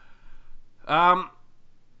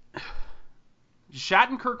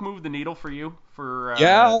 Shattenkirk moved the needle for you for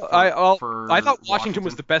I thought Washington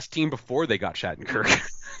was the best team before they got Shattenkirk.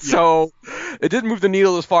 So it didn't move the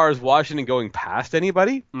needle as far as Washington going past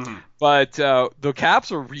anybody. Mm-hmm. But the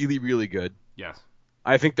Caps are really, really good. Yes.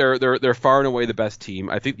 I think they're far and away the best team.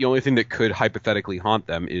 I think the only thing that could hypothetically haunt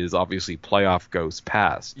them is obviously playoff ghosts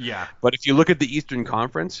pass. Yeah. But if you look at the Eastern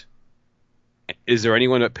Conference, is there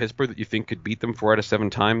anyone at Pittsburgh that you think could beat them 4 out of 7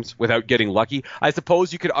 times without getting lucky? I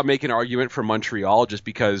suppose you could make an argument for Montreal just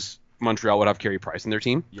because Montreal would have Carey Price in their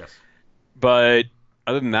team. Yes. But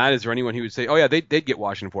other than that, is there anyone who would say, oh yeah, they'd get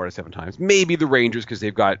Washington 4 out of 7 times? Maybe the Rangers because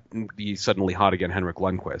they've got the suddenly hot again Henrik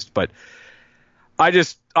Lundqvist. But I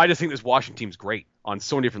just think this Washington team's great on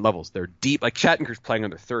so many different levels. They're deep. Shattenkirk's playing on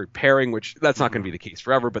their third pairing, which that's not going to be the case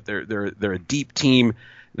forever. But they're a deep team.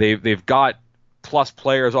 They've got plus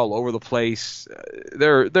players all over the place.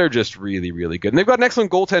 They're just really, really good. And they've got an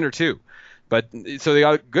excellent goaltender too. But so they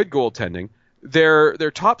got good goaltending. Their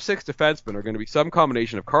top 6 defensemen are going to be some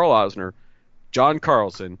combination of Karl Osner, John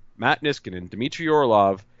Carlson, Matt Niskanen, Dmitry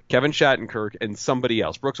Orlov, Kevin Shattenkirk, and somebody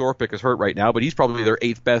else. Brooks Orpik is hurt right now, but he's probably their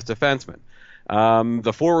 8th best defenseman.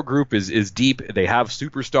 The forward group is deep. They have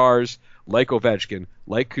superstars like Ovechkin,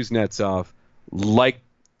 like Kuznetsov, like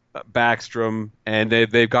Backstrom, and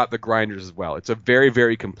they've got the grinders as well. It's a very,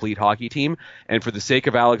 very complete hockey team, and for the sake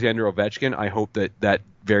of Alexander Ovechkin, I hope that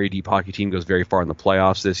very deep hockey team goes very far in the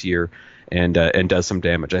playoffs this year and does some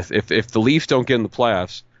damage. If the Leafs don't get in the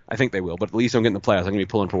playoffs, I think they will, but if the Leafs don't get in the playoffs, I'm going to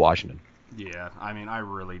be pulling for Washington. Yeah, I mean, I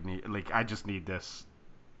really need, I just need this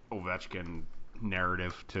Ovechkin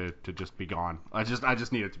narrative to just be gone. I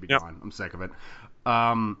just need it to be gone. I'm sick of it.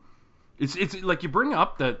 It's like you bring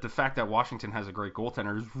up the fact that Washington has a great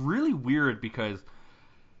goaltender is really weird because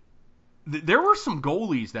there were some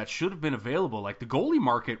goalies that should have been available. Like the goalie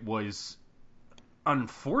market was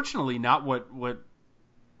unfortunately not what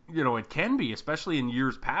it can be, especially in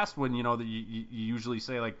years past when you usually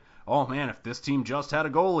say like, oh man, if this team just had a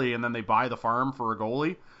goalie and then they buy the farm for a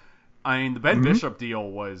goalie. I mean, the Ben Bishop deal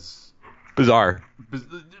was bizarre, but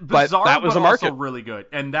that was a market. Also really good,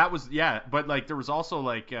 and that was but like there was also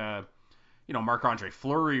like Marc-Andre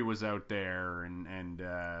Fleury was out there and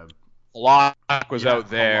Block was out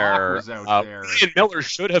there. Block was out there. Ryan Miller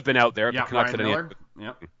should have been out there. Yeah, Ryan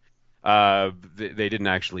Miller. They didn't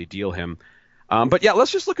actually deal him. But yeah,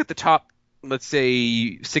 let's just look at the top, let's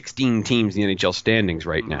say 16 teams in the NHL standings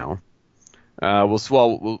right now.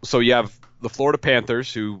 So you have the Florida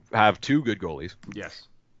Panthers, who have 2 good goalies. Yes.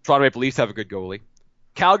 Toronto Maple Leafs have a good goalie.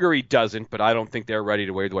 Calgary doesn't, but I don't think they're ready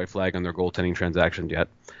to wave the white flag on their goaltending transactions yet.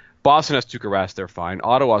 Boston has Tuukka Rask, they're fine.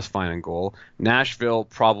 Ottawa's fine in goal. Nashville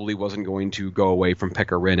probably wasn't going to go away from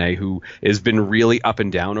Pekka Rinne, who has been really up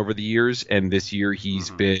and down over the years, and this year he's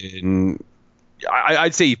been...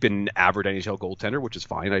 I'd say he's been an average NHL goaltender, which is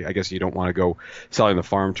fine. I guess you don't want to go selling the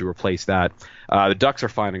farm to replace that. The Ducks are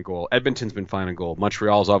fine in goal. Edmonton's been fine in goal.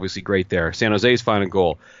 Montreal's obviously great there. San Jose's fine in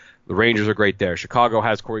goal. The Rangers are great there. Chicago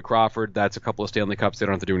has Corey Crawford. That's a couple of Stanley Cups. They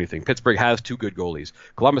don't have to do anything. Pittsburgh has 2 good goalies.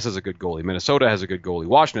 Columbus has a good goalie. Minnesota has a good goalie.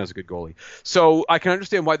 Washington has a good goalie. So I can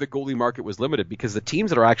understand why the goalie market was limited, because the teams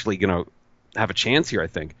that are actually going to have a chance here, I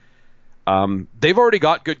think, they've already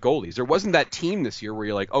got good goalies. There wasn't that team this year where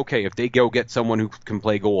you're like, okay, if they go get someone who can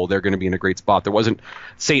play goal, they're going to be in a great spot. There wasn't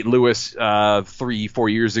St. Louis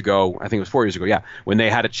 3-4 years ago, I think it was 4 years ago, when they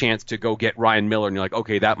had a chance to go get Ryan Miller, and you're like,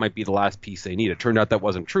 okay, that might be the last piece they need. It turned out that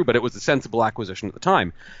wasn't true, but it was a sensible acquisition at the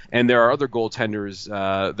time. And there are other goaltenders,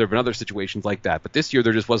 there have been other situations like that. But this year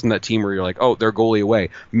there just wasn't that team where you're like, oh, they're goalie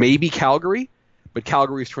away. Maybe Calgary, but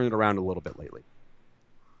Calgary's turned it around a little bit lately.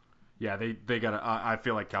 Yeah, they got to. I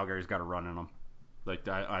feel like Calgary's got a run in them. Like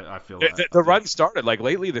I feel the run started. Like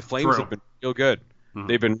lately, the Flames have been real good. Mm-hmm.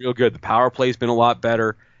 They've been real good. The power play's been a lot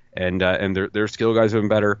better, and their skill guys have been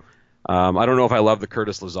better. I don't know if I love the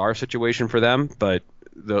Curtis Lazar situation for them, but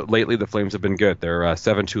lately the Flames have been good. They're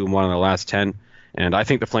 7-2-1 in their last 10, and I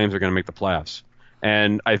think the Flames are going to make the playoffs.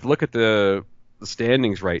 And I look at the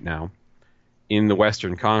standings right now in the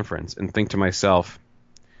Western Conference and think to myself,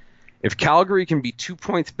 if Calgary can be 2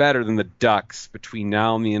 points better than the Ducks between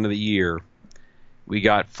now and the end of the year, we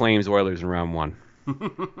got Flames Oilers in round 1.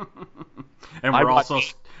 And we're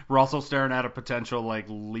also staring at a potential like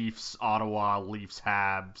Leafs Ottawa, Leafs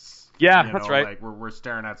Habs. Yeah, that's right. Like we're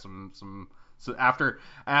staring at some. So after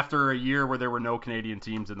a year where there were no Canadian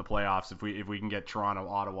teams in the playoffs, if we can get Toronto,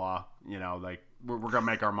 Ottawa, like we're gonna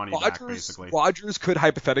make our money back basically. Rogers could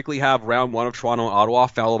hypothetically have round 1 of Toronto and Ottawa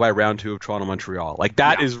followed by round 2 of Toronto Montreal. Like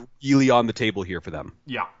that is really on the table here for them.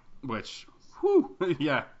 Yeah, which,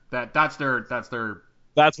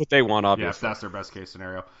 that's what they want, obviously. Yeah, that's their best case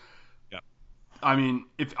scenario. Yeah. I mean,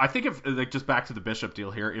 if just back to the Bishop deal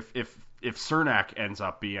here, if Cernak ends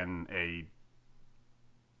up being a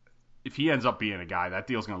guy, that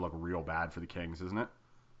deal's gonna look real bad for the Kings, isn't it?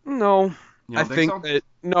 No. I think that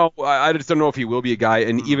I just don't know if he will be a guy,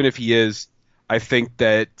 and even if he is, I think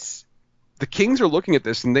that the Kings are looking at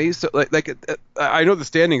this, and they I know the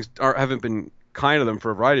standings haven't been kind to them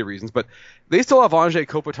for a variety of reasons, but they still have Anze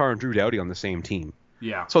Kopitar and Drew Doughty on the same team.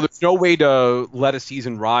 Yeah. So there's no way to let a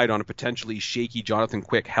season ride on a potentially shaky Jonathan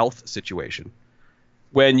Quick health situation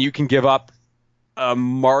when you can give up a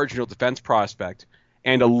marginal defense prospect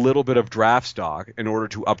and a little bit of draft stock in order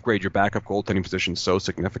to upgrade your backup goaltending position so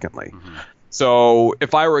significantly. Mm-hmm. So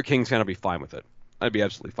if I were a Kings fan, I'd be fine with it. I'd be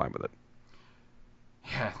absolutely fine with it.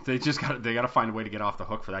 Yeah, they got to find a way to get off the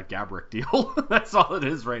hook for that Gabrick deal. That's all it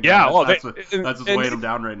is right now. Yeah, that's what's weighing them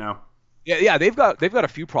down right now. Yeah, they've got a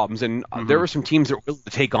few problems, and there were some teams that were willing to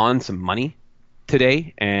take on some money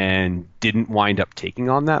today and didn't wind up taking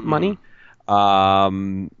on that money.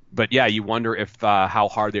 But yeah, you wonder if how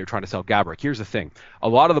hard they were trying to sell Gabrick. Here's the thing: a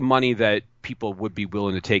lot of the money that people would be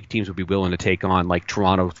willing to take, teams would be willing to take on, like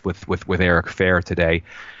Toronto with Eric Fair today,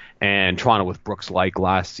 and Toronto with Brooks Laich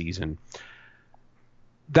last season.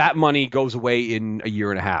 That money goes away in a year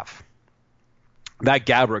and a half. That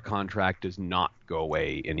Gabrick contract does not go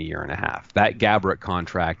away in a year and a half. That Gabrick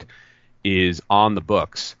contract is on the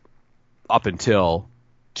books up until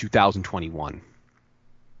 2021.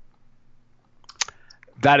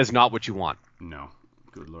 That is not what you want. No.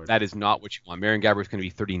 Good Lord. That is not what you want. Marian Gabrick's going to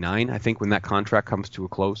be 39, I think, when that contract comes to a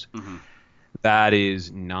close. Mm-hmm. That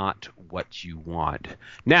is not what you want.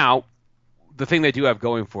 Now, the thing they do have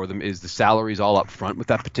going for them is the salary's all up front with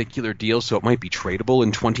that particular deal, so it might be tradable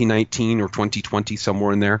in 2019 or 2020,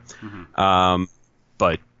 somewhere in there. Mm-hmm.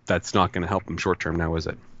 But that's not going to help them short term now, is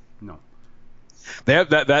it? No. They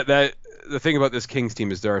have that. The thing about this Kings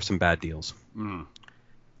team is there are some bad deals. Mm.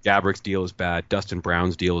 Gabrick's deal is bad. Dustin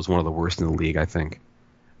Brown's deal is one of the worst in the league, I think.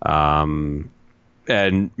 And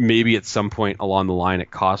maybe at some point along the line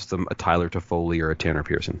it costs them a Tyler Toffoli or a Tanner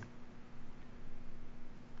Pearson.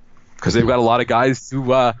 Because they've got a lot of guys who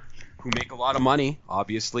make a lot of money.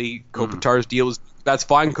 Obviously, Kopitar's deal that's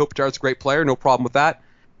fine. Kopitar's a great player, no problem with that.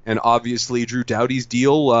 And obviously, Drew Doughty's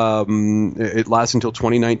deal it lasts until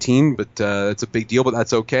 2019, but it's a big deal, but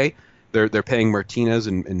that's okay. They're paying Martinez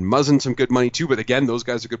and Muzzin some good money too, but again, those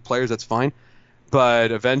guys are good players. That's fine.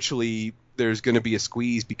 But eventually, there's going to be a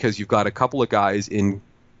squeeze because you've got a couple of guys in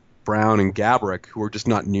Brown and Gabrick who are just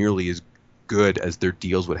not nearly as good as their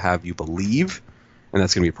deals would have you believe. And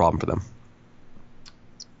that's going to be a problem for them.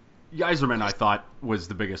 Yzerman, I thought, was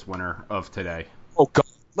the biggest winner of today. Oh, God.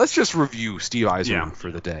 Let's just review Steve Yzerman for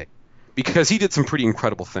the day. Because he did some pretty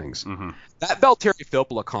incredible things. Mm-hmm. That Valtteri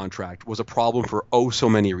Filppula contract was a problem for so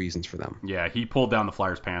many reasons for them. Yeah, he pulled down the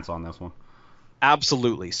Flyers' pants on this one.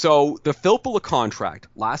 Absolutely. So the Filppula contract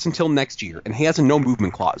lasts until next year, and he has a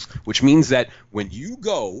no-movement clause, which means that when you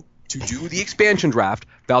go to do the expansion draft,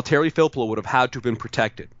 Valtteri Filppula would have had to have been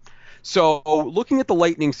protected. So looking at the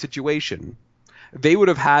Lightning situation, they would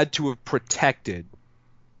have had to have protected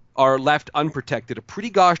or left unprotected a pretty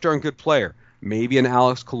gosh darn good player, maybe an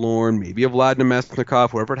Alex Killorn, maybe a Vlad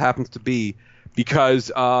Namestnikov, whatever it happens to be,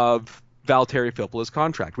 because of Valtteri Filppula's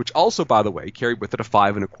contract, which also, by the way, carried with it a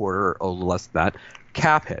 5.25 or a little less than that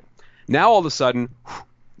cap hit. Now all of a sudden,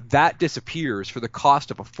 that disappears for the cost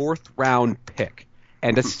of a 4th-round pick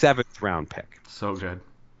and a 7th-round pick. So good.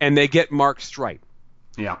 And they get Mark Streit.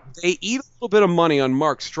 Yeah. They eat a little bit of money on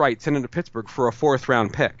Mark Streit, sent him to Pittsburgh for a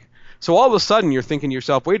 4th-round pick. So all of a sudden, you're thinking to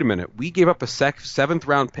yourself, wait a minute, we gave up a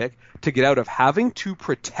 7th-round pick to get out of having to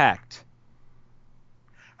protect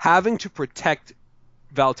Valtteri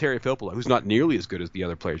Filppula, who's not nearly as good as the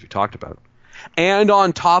other players we talked about. And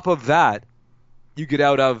on top of that, you get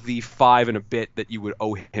out of the 5 and a bit that you would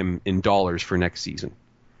owe him in dollars for next season.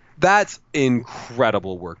 That's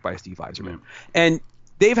incredible work by Steve Yzerman. Mm. And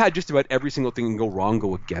they've had just about every single thing that can go wrong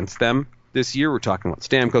go against them this year. We're talking about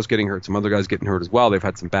Stamkos getting hurt, some other guys getting hurt as well. They've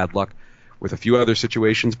had some bad luck with a few other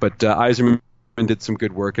situations, but Yzerman did some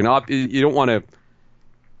good work. And you don't want to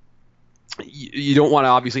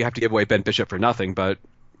obviously have to give away Ben Bishop for nothing, but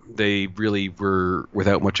they really were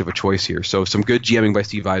without much of a choice here. So some good GMing by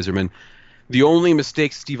Steve Yzerman. The only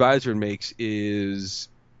mistake Steve Yzerman makes is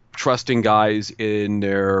trusting guys in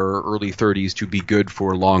their early 30s to be good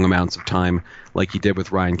for long amounts of time, like he did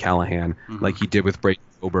with Ryan Callahan, like he did with Brayden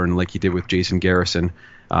Coburn, like he did with Jason Garrison,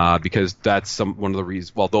 because that's one of the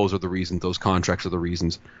reasons. Well, those are the reasons. Those contracts are the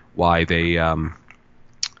reasons why they are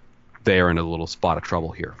in a little spot of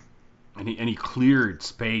trouble here. And he cleared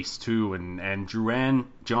space too, and Drouin,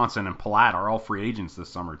 Johnson, and Palat are all free agents this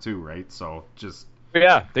summer too, right? So just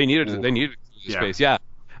they needed space, yeah.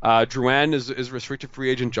 Drouin is restricted free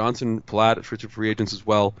agent. Johnson, Palat, restricted free agents as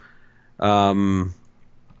well. And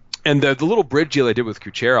the little bridge deal I did with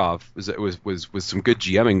Kucherov was some good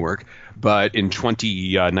GMing work. But in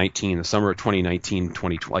 2019, the summer of 2019,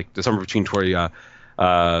 like the summer between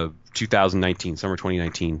 2019, summer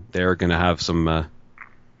 2019, they're going to have some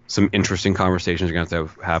interesting conversations you're going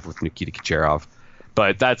to have with Nikita Kucherov.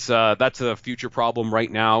 But that's a future problem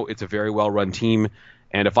right now. It's a very well run team.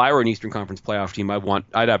 And if I were an Eastern Conference playoff team,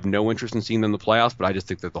 I'd have no interest in seeing them in the playoffs, but I just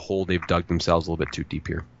think that the hole they've dug themselves a little bit too deep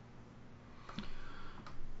here.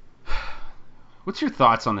 What's your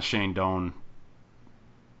thoughts on the Shane Doan?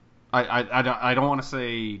 I don't want to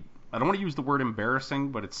say, I don't want to use the word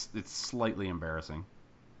embarrassing, but it's slightly embarrassing.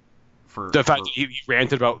 For the fact that he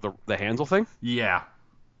ranted about the Hansel thing? Yeah.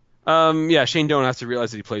 Shane Doan has to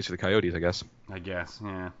realize that he plays for the Coyotes, I guess.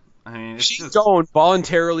 Yeah. I mean, Shane Doan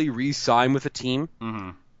voluntarily re-signed with a team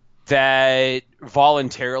that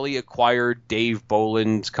voluntarily acquired Dave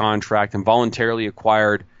Boland's contract and voluntarily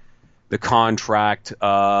acquired the contract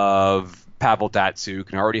of Pavel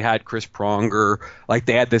Datsyuk and already had Chris Pronger. Like,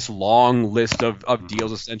 they had this long list of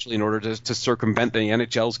deals essentially in order to circumvent the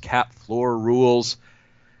NHL's cap floor rules.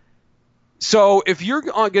 So if you're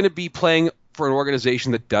going to be playing for an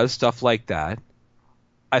organization that does stuff like that,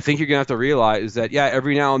 I think you're going to have to realize that,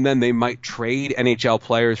 every now and then they might trade NHL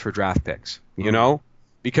players for draft picks, you know,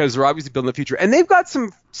 because they're obviously building the future. And they've got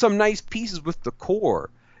some nice pieces with the core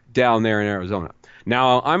down there in Arizona.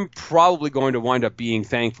 Now, I'm probably going to wind up being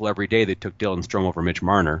thankful every day they took Dylan Strome over Mitch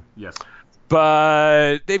Marner. Yes.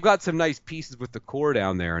 But they've got some nice pieces with the core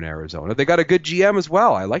down there in Arizona. They got a good GM as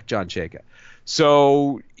well. I like John Chayka.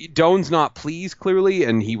 So Doan's not pleased, clearly,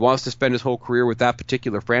 and he wants to spend his whole career with that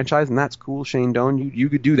particular franchise, and that's cool, Shane Doan. You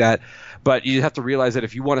could do that. But you have to realize that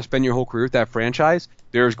if you want to spend your whole career with that franchise,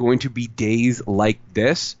 there's going to be days like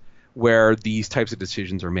this where these types of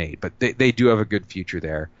decisions are made. But they do have a good future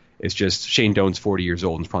there. It's just Shane Doan's 40 years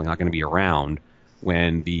old and is probably not going to be around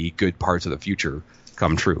when the good parts of the future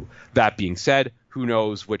come true. That being said, who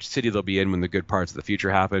knows which city they'll be in when the good parts of the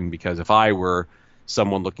future happen, because if I were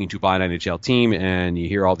someone looking to buy an NHL team and you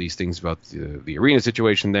hear all these things about the arena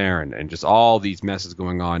situation there and just all these messes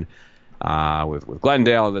going on with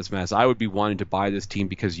Glendale and this mess, I would be wanting to buy this team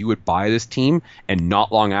because you would buy this team and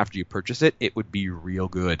not long after you purchase it, it would be real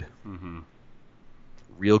good. Mm-hmm.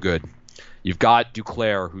 Real good. You've got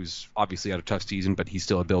Duclair, who's obviously had a tough season, but he's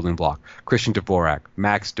still a building block. Christian Dvorak,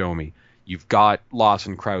 Max Domi. You've got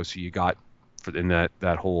Lawson Krause, who you got in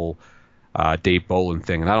that whole Dave Bolin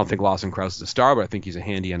thing. And I don't think Lawson Krause is a star, but I think he's a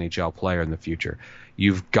handy NHL player in the future.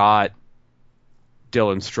 You've got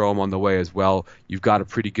Dylan Strome on the way as well. You've got a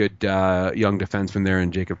pretty good young defenseman there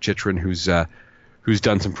in Jacob Chychrun, who's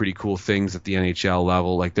done some pretty cool things at the NHL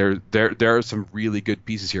level. Like there are some really good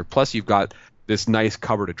pieces here. Plus, you've got this nice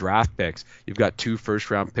cupboard of draft picks. You've got 2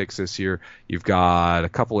 first-round picks this year. You've got a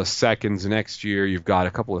couple of seconds next year. You've got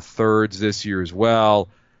a couple of thirds this year as well.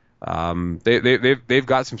 They've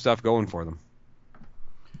got some stuff going for them.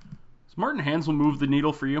 Does Martin Hanzal move the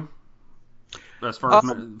needle for you as far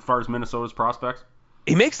as Minnesota's prospects?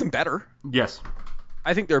 He makes them better. Yes.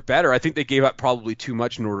 I think they're better. I think they gave up probably too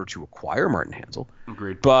much in order to acquire Martin Hanzal.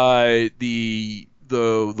 Agreed. But the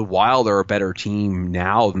Wild are a better team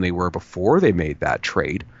now than they were before they made that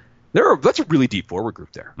trade. That's a really deep forward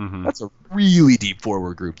group there. Mm-hmm. That's a really deep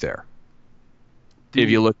forward group there. If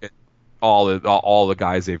you look at all the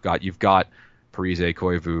guys they've got, you've got Parise,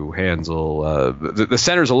 Koivu, Hanzal. The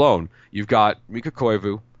centers alone, you've got Mika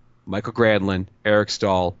Koivu, Michael Granlund, Eric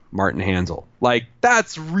Stahl, Martin Hanzal. Like,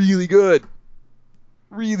 that's really good.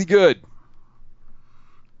 Really good.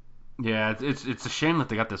 Yeah, it's a shame that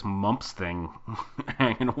they got this mumps thing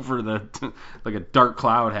hanging over like a dark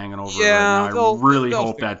cloud hanging over it right now. I really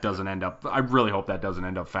hope that doesn't end up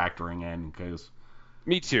factoring in, because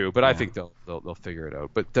me too, but I think they'll figure it out.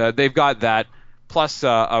 But they've got that plus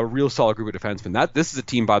a real solid group of defensemen. This is a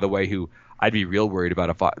team, by the way, who I'd be real worried about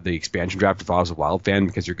if the expansion draft if I was a Wild fan,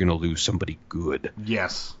 because you're going to lose somebody good.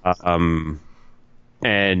 Yes. And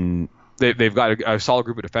they've got a solid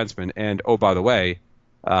group of defensemen, and oh, by the way,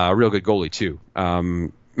 a real good goalie too.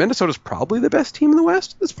 Minnesota's probably the best team in the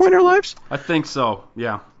West at this point in our lives. I think so.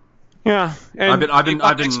 Yeah. Yeah. And I've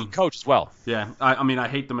been coach as well. Yeah. I mean, I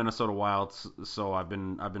hate the Minnesota Wild, so I've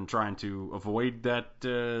been trying to avoid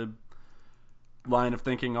that line of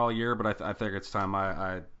thinking all year. But I think it's time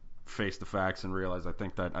I face the facts and realize I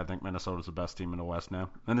think Minnesota's the best team in the West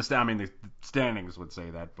now. And the standings would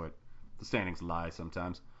say that, but the standings lie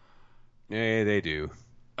sometimes. Yeah, they do.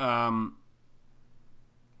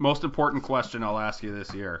 Most important question I'll ask you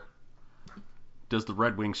this year: does the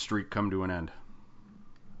Red Wings streak come to an end?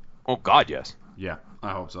 Oh God, yes. Yeah,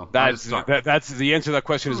 I hope so. That's the answer to that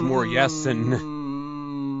question is more yes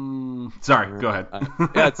than. Sorry, go ahead.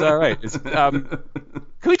 Yeah, it's all right. Can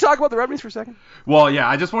we talk about the Red Wings for a second? Well, yeah,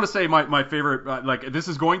 I just want to say my favorite. This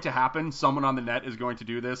is going to happen. Someone on the net is going to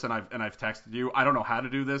do this, and I've texted you. I don't know how to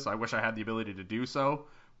do this. I wish I had the ability to do so,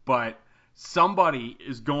 but somebody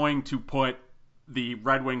is going to put the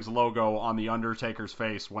Red Wings logo on the Undertaker's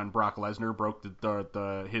face when Brock Lesnar broke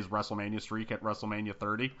his WrestleMania streak at WrestleMania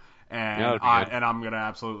 30, and I'm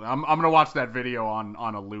gonna watch that video on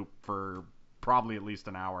a loop for probably at least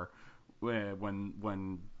an hour when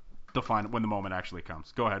the moment actually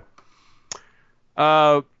comes. Go ahead.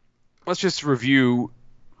 Let's just review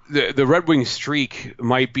the Red Wings streak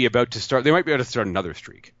might be about to start. They might be able to start another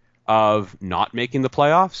streak of not making the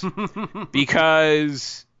playoffs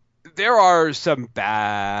because there are some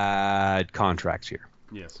bad contracts here.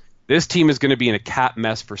 Yes. This team is going to be in a cap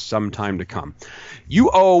mess for some time to come.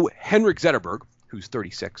 You owe Henrik Zetterberg, who's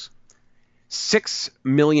 36, $6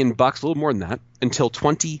 million, a little more than that, until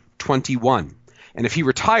 2021. And if he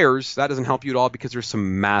retires, that doesn't help you at all because there's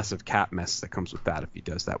some massive cap mess that comes with that if he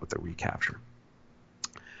does that with the recapture.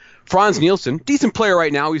 Franz Nielsen, decent player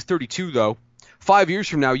right now. He's 32, though. 5 years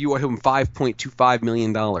from now, you owe him $5.25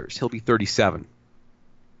 million. He'll be 37.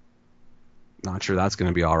 Not sure that's going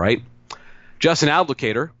to be all right. Justin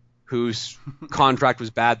Abdelkader, whose contract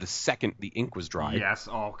was bad the second the ink was dry. Yes,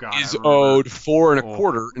 oh God. Is owed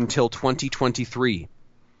 $4.25 until 2023.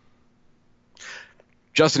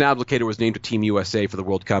 Justin Abdelkader was named to Team USA for the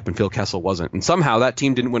World Cup, and Phil Kessel wasn't. And somehow that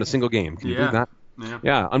team didn't win a single game. Can you believe that?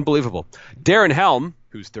 Yeah, unbelievable. Darren Helm,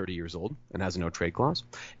 who's 30 years old and has a no-trade clause,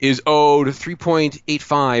 is owed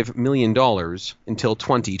 $3.85 million until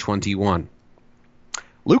 2021.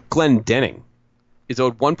 Luke Glendening is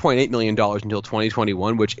owed $1.8 million until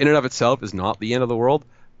 2021, which in and of itself is not the end of the world,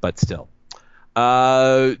 but still.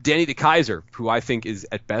 Danny DeKeyser, who I think is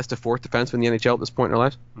at best a fourth defenseman in the NHL at this point in our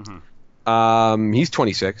lives. Mm-hmm. He's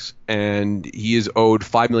 26, and he is owed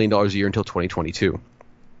 $5 million a year until 2022.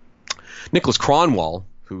 Nicholas Kronwall,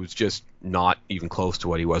 who's just not even close to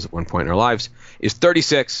what he was at one point in our lives, is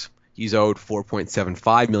 36. He's owed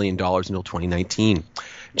 $4.75 million until 2019.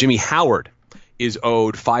 Jimmy Howard is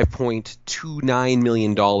owed $5.29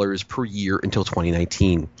 million per year until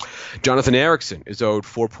 2019. Jonathan Eriksson is owed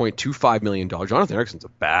 $4.25 million. Jonathan Eriksson's a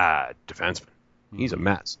bad defenseman. He's a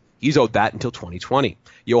mess. He's owed that until 2020.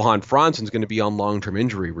 Johan Franson's going to be on long-term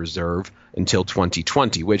injury reserve until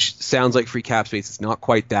 2020, which sounds like free cap space. It's not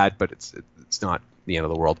quite that, but it's not the end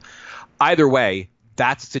of the world. Either way,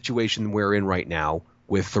 that's the situation we're in right now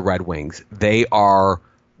with the Red Wings. They owe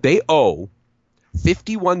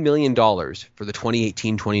 $51 million for the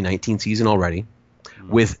 2018-2019 season already,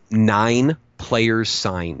 with 9 players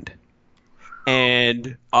signed.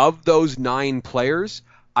 And of those 9 players,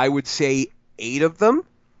 I would say 8 of them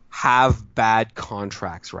have bad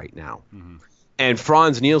contracts right now. Mm-hmm. And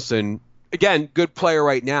Franz Nielsen, again, good player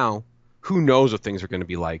right now. Who knows what things are going to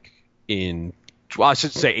be like in... Well, I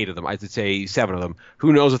should say 8 of them. I should say 7 of them.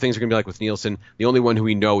 Who knows what things are going to be like with Nielsen? The only one who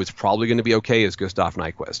we know is probably going to be okay is Gustav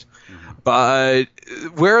Nyquist. Mm-hmm. But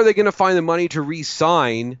where are they going to find the money to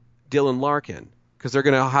re-sign Dylan Larkin? Because they're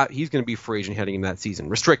going to he's going to be free agent heading in that season.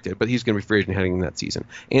 Restricted, but he's going to be free agent heading in that season.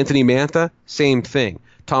 Anthony Mantha, same thing.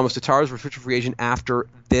 Thomas Tatar is restricted free agent after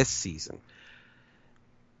this season.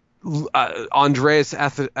 Andreas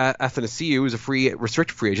Athanasiou is a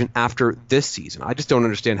restricted free agent after this season. I just don't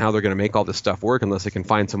understand how they're going to make all this stuff work unless they can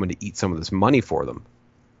find someone to eat some of this money for them.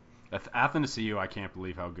 Athanasiou, I can't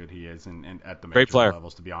believe how good he is and at the major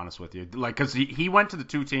levels, to be honest with you. Like, because he went to the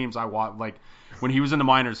 2 teams I watched. Like, when he was in the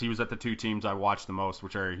minors, he was at the 2 teams I watched the most,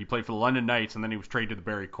 which are he played for the London Knights, and then he was traded to the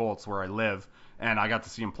Barrie Colts, where I live, and I got to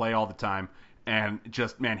see him play all the time. And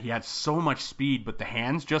just, man, he had so much speed, but the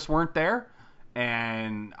hands just weren't there.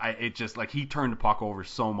 And it just, like, he turned the puck over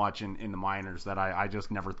so much in the minors that I just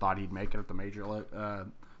never thought he'd make it at the major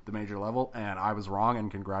level, and I was wrong, and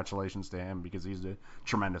congratulations to him because he's a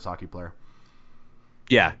tremendous hockey player.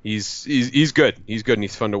 Yeah, he's good. He's good, and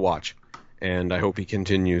he's fun to watch, and I hope he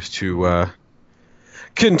continues to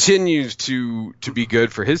be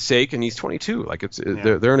good for his sake. And he's 22. Like,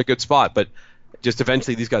 they're in a good spot, but just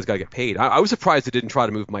eventually these guys got to get paid. I was surprised they didn't try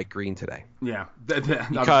to move Mike Green today. Yeah, I was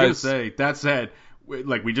going to say, that said,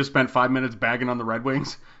 like, we just spent 5 minutes bagging on the Red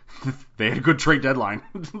Wings. They had a good trade deadline.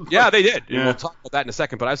 Yeah, they did. Yeah. We'll talk about that in a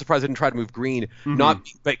second, but I was surprised they didn't try to move Green. Mm-hmm. Not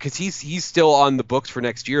because he's still on the books for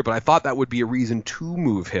next year, but I thought that would be a reason to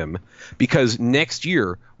move him, because next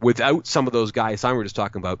year, without some of those guys Simon were just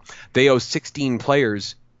talking about, they owe 16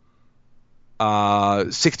 players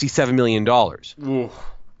 $67 million. Oof.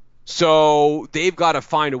 So they've got to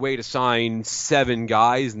find a way to sign 7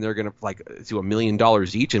 guys, and they're going to do $1 million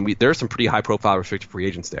each. And there's some pretty high-profile restricted free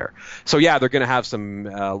agents there. So yeah, they're going to have some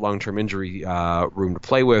long-term injury room to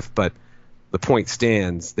play with. But the point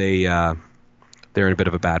stands, they're in a bit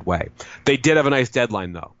of a bad way. They did have a nice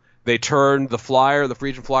deadline though. They turned the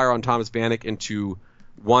free agent flyer on Thomas Vanek into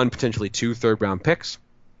 1, potentially 2 third-round picks.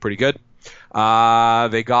 Pretty good.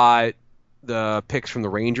 They got the picks from the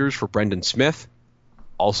Rangers for Brendan Smith.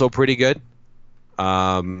 Also pretty good.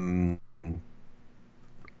 Yeah,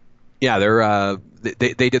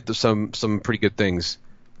 they did some pretty good things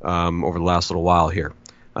over the last little while here.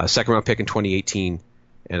 Second round pick in 2018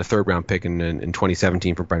 and a third round pick in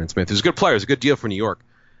 2017 for Brendan Smith. It was a good player. It was a good deal for New York.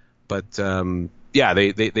 But yeah,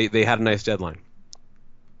 they had a nice deadline.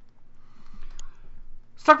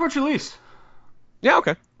 Let's talk about your Leafs. Yeah,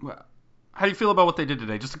 okay. How do you feel about what they did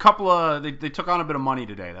today? Just a couple of... They took on a bit of money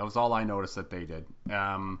today. That was all I noticed that they did.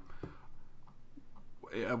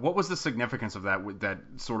 What was the significance of that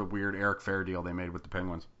sort of weird Eric Fair deal they made with the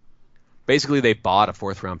Penguins? Basically, they bought a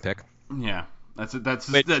 4th-round pick. Yeah. That's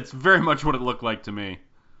very much what it looked like to me.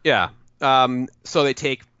 Yeah. So they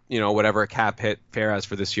take, whatever cap hit Fair has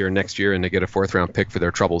for this year and next year, and they get a 4th-round pick for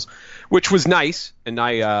their troubles, which was nice. And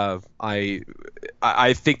I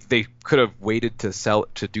think they could have waited to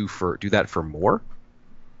do that for more.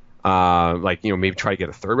 Maybe try to get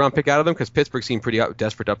a 3rd-round pick out of them, because Pittsburgh seemed pretty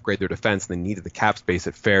desperate to upgrade their defense, and they needed the cap space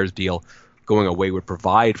that Fair's deal going away would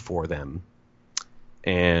provide for them,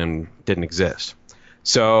 and didn't exist.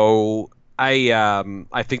 So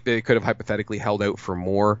I think they could have hypothetically held out for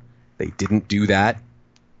more. They didn't do that,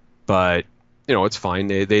 but it's fine.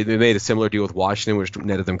 They made a similar deal with Washington, which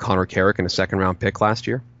netted them Connor Carrick and a second-round pick last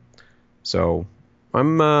year. So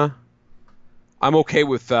I'm okay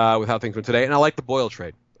with how things went today, and I like the Boyle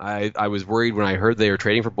trade. I was worried when I heard they were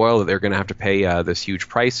trading for Boyle that they're going to have to pay this huge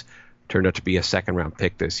price. Turned out to be a second-round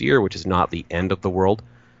pick this year, which is not the end of the world.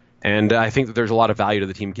 And I think that there's a lot of value to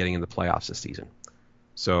the team getting in the playoffs this season.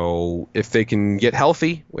 So if they can get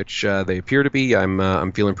healthy, which they appear to be,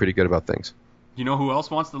 I'm feeling pretty good about things. You know who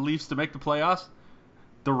else wants the Leafs to make the playoffs?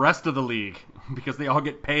 The rest of the league, because they all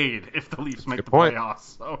get paid if the Leafs make the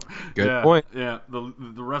playoffs. So, Good point. Yeah,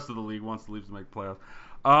 the rest of the league wants the Leafs to make the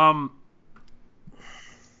playoffs.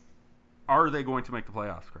 Are they going to make the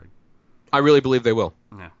playoffs, Craig? I really believe they will.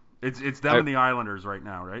 Yeah, it's them and the Islanders right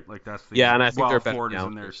now, right? Like that's the and I think they're better. Florida's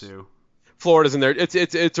in there too. Florida's in there.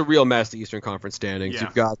 It's a real mess. The Eastern Conference standings. Yeah.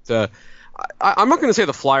 You've got. I'm not going to say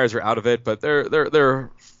the Flyers are out of it, but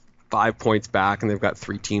they're 5 points back, and they've got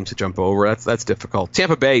 3 teams to jump over. That's difficult.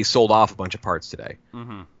 Tampa Bay sold off a bunch of parts today,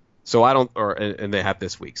 so I don't. And they have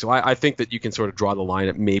this week. So I think that you can sort of draw the line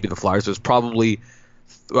at maybe the Flyers. There's probably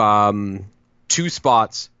 2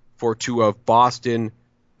 spots for 2 of Boston,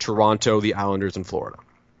 Toronto, the Islanders, and Florida.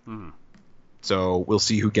 So we'll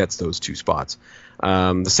see who gets those 2 spots.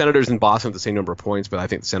 The Senators and Boston have the same number of points, but I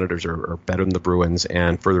think the Senators are better than the Bruins,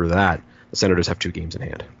 and further than that, the Senators have 2 games in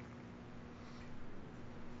hand.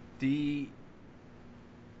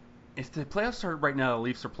 If the playoffs start right now, the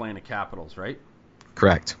Leafs are playing the Capitals, right?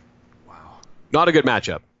 Correct. Wow. Not a good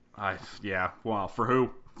matchup. Yeah. Well, for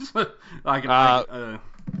who? Not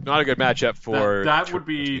a good matchup for. That would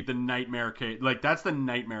be the nightmare case. Like that's the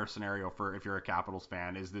nightmare scenario for if you're a Capitals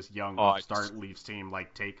fan. Is this young upstart Leafs team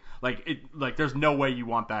there's no way you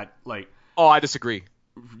want that like. Oh, I disagree.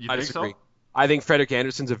 I disagree. So? I think Frederik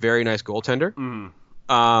Andersen's a very nice goaltender.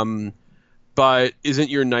 But isn't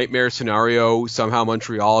your nightmare scenario somehow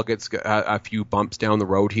Montreal gets a few bumps down the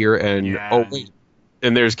road here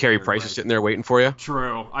and there's Carey Price sitting there waiting for you?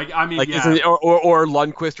 True. I mean, like, yeah. Or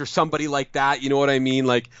Lundqvist or somebody like that. You know what I mean?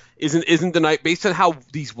 Like, isn't the night based on how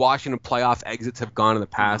these Washington playoff exits have gone in the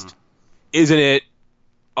past? Isn't it?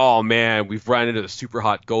 Oh man, we've run into the super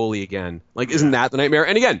hot goalie again. Like, isn't that the nightmare?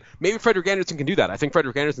 And again, maybe Frederik Andersen can do that. I think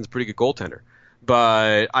Frederik Andersen's a pretty good goaltender,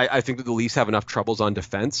 but I think that the Leafs have enough troubles on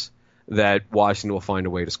defense that Washington will find a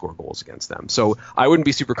way to score goals against them. So I wouldn't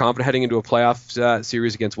be super confident heading into a playoff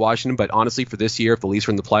series against Washington, but honestly, for this year, if the Leafs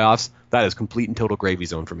are in the playoffs, that is complete and total gravy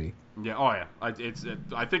zone for me. Yeah, oh yeah. I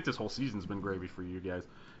think this whole season's been gravy for you guys.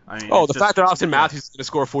 I mean, the fact that Austin Matthews is going to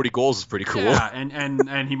score 40 goals is pretty cool. Yeah,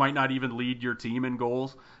 and he might not even lead your team in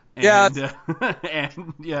goals. And,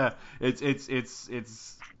 and yeah,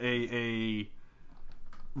 it's a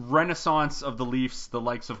renaissance of the Leafs, the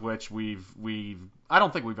likes of which I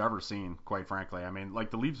don't think we've ever seen, quite frankly. I mean,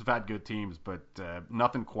 like the Leafs have had good teams, but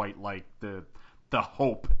nothing quite like the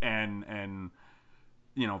hope and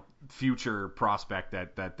future prospect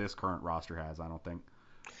that this current roster has. I don't think.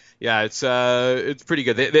 Yeah, it's pretty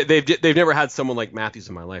good. They've never had someone like Matthews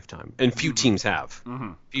in my lifetime, and few teams have.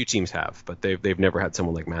 Few teams have, but they've never had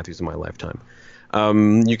someone like Matthews in my lifetime.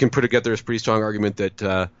 You can put together a pretty strong argument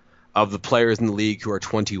that of the players in the league who are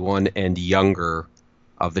 21 and younger,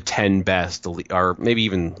 of the 10 best, or maybe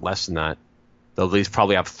even less than that, they'll at least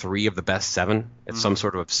probably have 3 of the best 7. It's some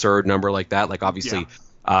sort of absurd number like that. Like obviously,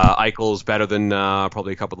 Eichel's better than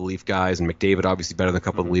probably a couple of the Leaf guys, and McDavid obviously better than a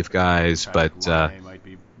couple of the Leaf guys. But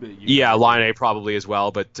Laine probably as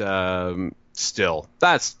well. But still,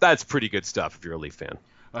 that's pretty good stuff if you're a Leaf fan.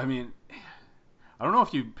 I mean, I don't know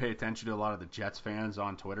if you pay attention to a lot of the Jets fans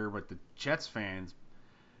on Twitter, but the Jets fans,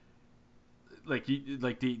 like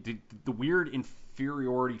the weird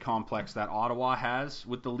inferiority complex that Ottawa has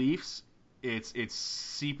with the Leafs, it's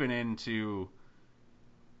seeping into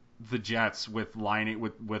the Jets with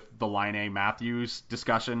the Laine Matthews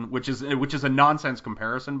discussion, which is a nonsense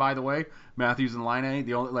comparison, by the way. Matthews and Laine,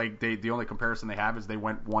 the only comparison they have is they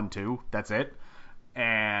went 1-2. That's it.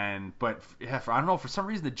 But I don't know, for some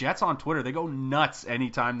reason the Jets on Twitter, they go nuts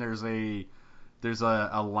anytime there's a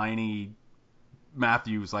Laine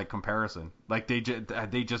Matthews like comparison. Like they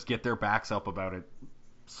just get their backs up about it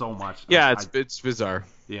so much. Yeah, it's bizarre.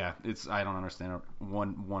 Yeah, I don't understand it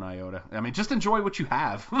one iota. I mean, just enjoy what you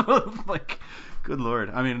have. Like, good Lord.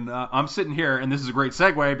 I mean, I'm sitting here, and this is a great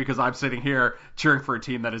segue because I'm sitting here cheering for a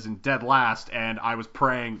team that is in dead last, and I was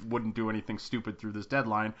praying wouldn't do anything stupid through this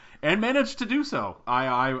deadline, and managed to do so.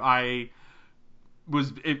 It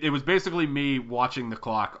was basically me watching the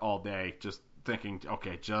clock all day, just thinking,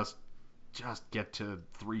 okay, just get to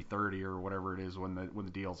 3:30 or whatever it is when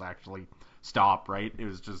the deals actually stop, right? It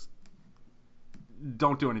was just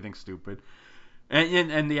don't do anything stupid.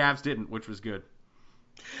 And the Avs didn't, which was good.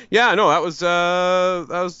 Yeah, no, that was good.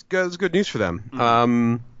 That was good news for them.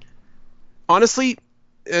 Mm-hmm. Honestly,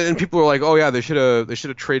 and people were like, "Oh yeah, they should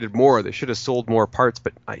have traded more. They should have sold more parts."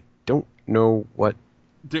 But I don't know what.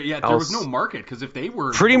 There was no market because if they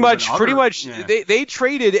were pretty much, yeah. they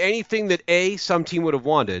traded anything that A, some team would have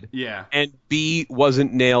wanted, yeah, and B,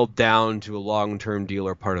 wasn't nailed down to a long-term deal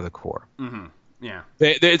or part of the core. Mm-hmm. Yeah.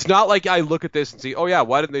 It's not like I look at this and see, oh yeah,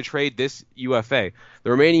 why didn't they trade this UFA?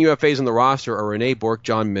 The remaining UFAs on the roster are Rene Bourque,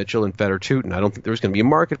 John Mitchell, and Fedor Tutin. I don't think there's going to be a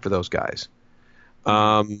market for those guys.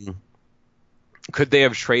 Could they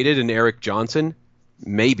have traded an Eric Johnson?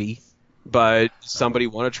 Maybe. But somebody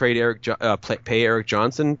want to trade pay Eric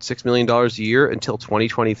Johnson $6 million a year until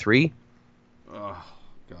 2023? Oh,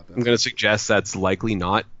 God, I'm going to suggest that's likely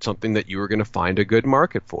not something that you are going to find a good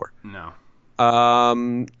market for. No.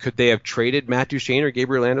 Could they have traded Matt Duchene or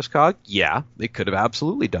Gabriel Landeskog? Yeah, they could have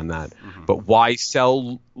absolutely done that. Mm-hmm. But why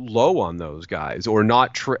sell low on those guys? Or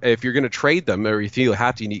not? If you're going to trade them, or if you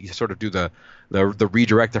have to, you need to sort of do the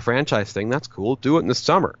redirect the franchise thing. That's cool. Do it in the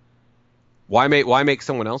summer. Why make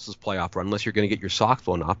someone else's playoff run unless you're going to get your socks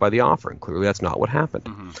blown off by the offer? And clearly that's not what happened.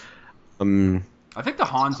 Mm-hmm. I think the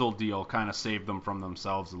Hansel deal kind of saved them from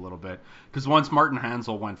themselves a little bit because once Martin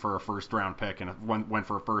Hansel went for a first round pick and went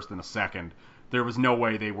for a first and a second, there was no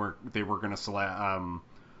way they were going to select.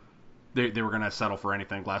 They were going to settle for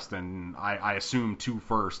anything less than I assume 2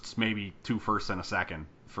 firsts, maybe 2 firsts and a second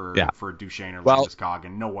for Duchene or Landeskog,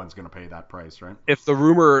 and no one's going to pay that price, right? If the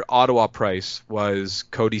rumored Ottawa price was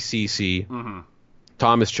Cody Ceci, mm-hmm.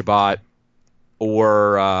 Thomas Chabot,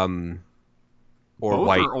 or both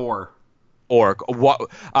White, or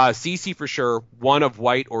Ceci for sure, one of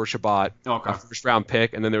White or Chabot, okay. A first round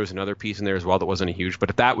pick, and then there was another piece in there as well that wasn't a huge.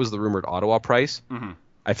 But if that was the rumored Ottawa price, mm-hmm.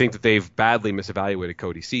 I think that they've badly misevaluated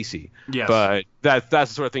Cody Ceci. Yes. But that's the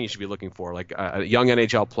sort of thing you should be looking for, like a young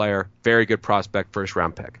NHL player, very good prospect, first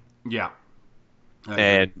round pick. Yeah.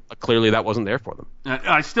 And clearly that wasn't there for them.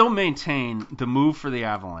 I still maintain the move for the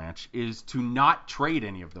Avalanche is to not trade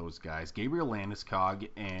any of those guys. Gabriel Landeskog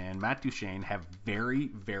and Matt Duchene have very,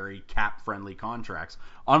 very cap-friendly contracts,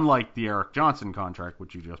 unlike the Eric Johnson contract,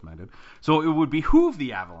 which you just mentioned. So it would behoove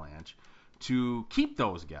the Avalanche to keep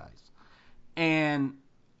those guys. And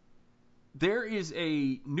there is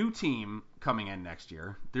a new team coming in next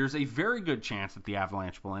year. There's a very good chance that the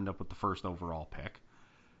Avalanche will end up with the first overall pick.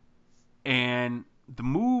 And the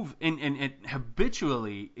move, and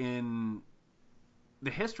habitually in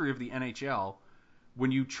the history of the NHL,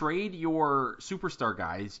 when you trade your superstar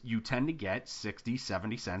guys, you tend to get 60,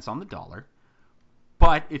 70 cents on the dollar.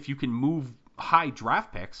 But if you can move high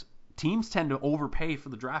draft picks, teams tend to overpay for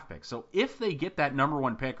the draft pick. So if they get that number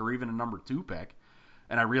 1 pick or even a number 2 pick,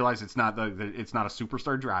 and I realize it's not a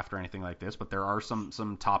superstar draft or anything like this, but there are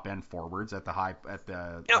some top end forwards at the high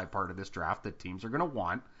part of this draft that teams are going to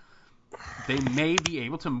want. They may be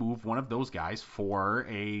able to move one of those guys for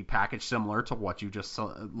a package similar to what you just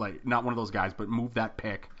not one of those guys, but move that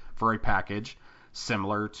pick for a package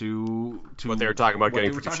similar to what they were talking about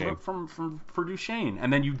getting for Duchene. For Duchene.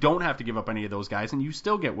 And then you don't have to give up any of those guys, and you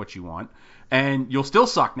still get what you want. And you'll still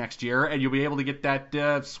suck next year, and you'll be able to get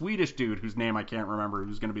that Swedish dude whose name I can't remember,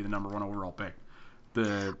 who's going to be the number 1 overall pick.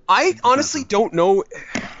 I honestly don't know.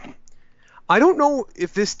 I don't know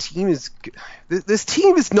if this team is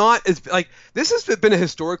not as like this has been a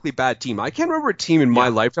historically bad team. I can't remember a team in my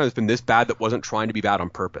lifetime that's been this bad that wasn't trying to be bad on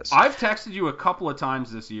purpose. I've texted you a couple of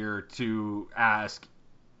times this year to ask,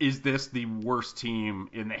 is this the worst team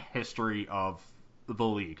in the history of the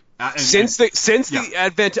league? Since the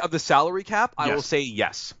advent of the salary cap, I will say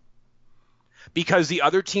yes. Because the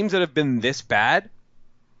other teams that have been this bad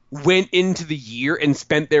went into the year and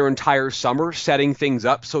spent their entire summer setting things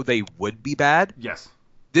up so they would be bad. Yes.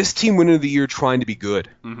 This team went into the year trying to be good.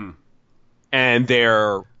 Mm-hmm. And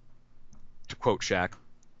they're, to quote Shaq,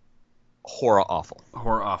 horror awful.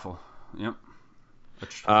 Horror awful. Yep.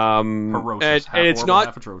 Ferocious. And it's not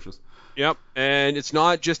half atrocious. Yep. And it's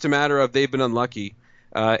not just a matter of they've been unlucky.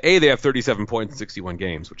 A, they have 37 points in 61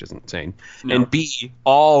 games, which is insane. No. And B,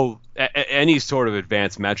 any sort of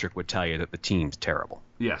advanced metric would tell you that the team's terrible.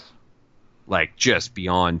 Yes. Like, just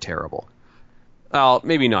beyond terrible. Well,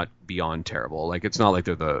 maybe not beyond terrible. Like, it's not like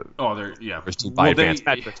they're the worst team by advanced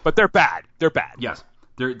metrics, but they're bad. They're bad. Yes.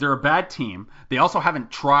 They're a bad team. They also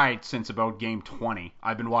haven't tried since about game 20.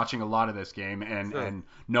 I've been watching a lot of this game, and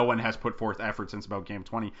no one has put forth effort since about game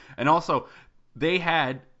 20. And also, they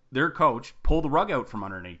had their coach pull the rug out from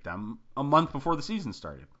underneath them a month before the season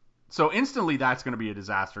started. So instantly that's going to be a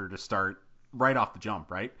disaster to start right off the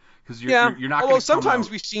jump, right? Because you're not. Although sometimes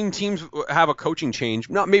we've seen teams have a coaching change,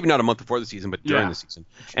 maybe not a month before the season, but during the season,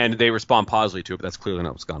 and they respond positively to it. But that's clearly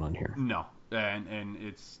not what's gone on here. No, and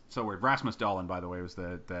it's so weird. Rasmus Dahlin, by the way, was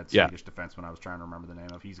that Swedish defenseman I was trying to remember the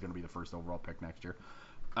name of. He's going to be the first overall pick next year.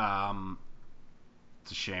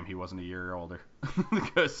 It's a shame he wasn't a year older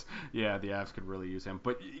because the Avs could really use him.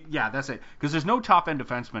 But that's it. Because there's no top end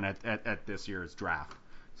defenseman at this year's draft.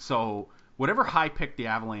 So whatever high pick the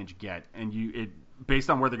Avalanche get, and based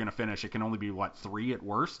on where they're going to finish, it can only be 3 at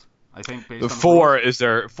worst. I think based on four is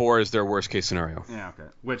their worst case scenario. Yeah, okay.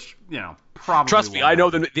 Which probably. Trust me, I know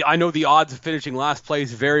the odds of finishing last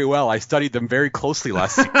place very well. I studied them very closely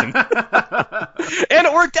last season, and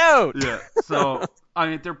it worked out. Yeah. So I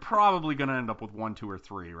mean, they're probably going to end up with 1, 2, or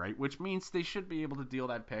 3, right? Which means they should be able to deal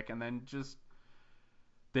that pick, and then just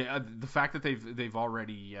the fact that they've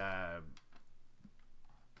already.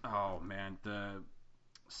 The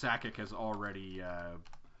Sakic has already.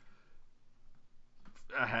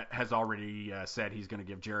 Has already said he's going to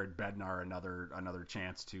give Jared Bednar another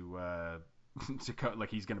chance to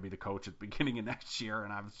he's going to be the coach at the beginning of next year,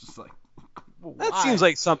 and I was just like, that seems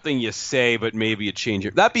like something you say, but maybe you change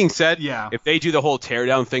it. That being said, if they do the whole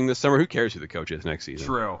teardown thing this summer, who cares who the coach is next season?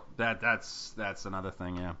 True, that's another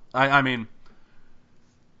thing. Yeah, I mean,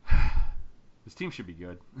 this team should be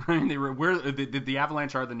good. I mean, the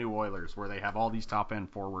Avalanche are the new Oilers, where they have all these top end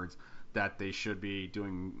forwards that they should be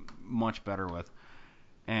doing much better with.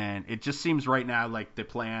 And it just seems right now like the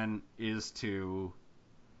plan is to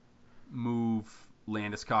move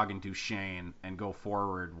Landeskog and Duchesne and go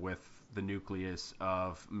forward with the nucleus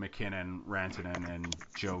of McKinnon, Rantanen, and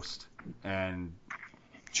Jost. And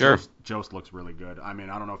Jost looks really good. I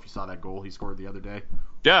mean, I don't know if you saw that goal he scored the other day.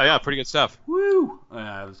 Yeah, pretty good stuff. Woo! It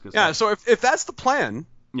was good stuff. So if that's the plan,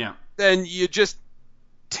 then you just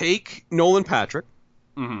take Nolan Patrick.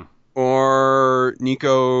 Mm-hmm. Or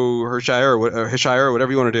Nico Hischier or whatever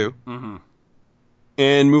you want to do,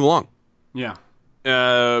 and move along. Yeah.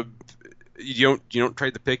 You don't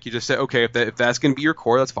trade the pick. You just say, okay, if that's going to be your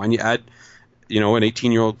core, that's fine. You add, an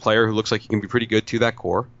 18-year-old player who looks like he can be pretty good to that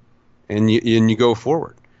core, and you go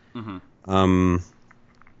forward. Mm-hmm.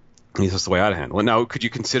 That's the way I'd handle it. Now, could you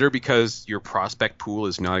consider, because your prospect pool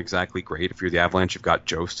is not exactly great, if you're the Avalanche, you've got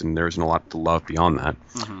Jost, and there isn't a lot to love beyond that.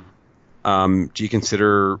 Mm-hmm. Do you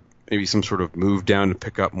consider maybe some sort of move down to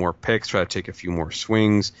pick up more picks, try to take a few more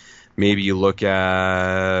swings? Maybe you look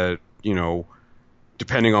at,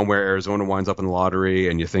 depending on where Arizona winds up in the lottery,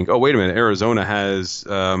 and you think, oh, wait a minute, Arizona has,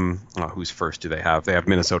 who's first do they have? They have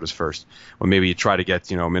Minnesota's first. Well, maybe you try to get,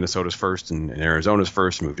 Minnesota's first and Arizona's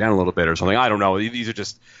first, move down a little bit or something. I don't know. These are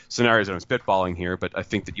just scenarios that I'm spitballing here, but I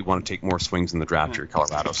think that you want to take more swings in the draft here,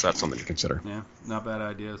 Colorado, so that's something to consider. Yeah, not bad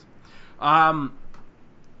ideas.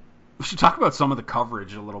 We should talk about some of the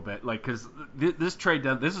coverage a little bit, because this trade,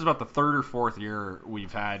 this is about the third or fourth year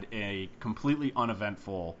we've had a completely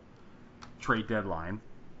uneventful trade deadline,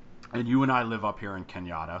 and you and I live up here in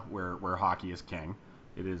Kenyatta, where hockey is king.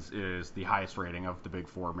 It is the highest rating of the big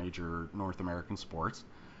four major North American sports.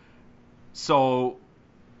 So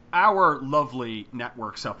our lovely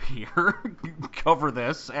networks up here cover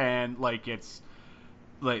this, and it's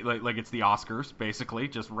it's the Oscars, basically,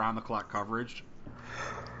 just round the clock coverage.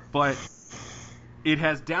 But it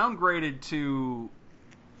has downgraded to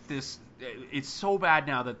this. It's so bad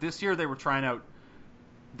now that this year they were trying out.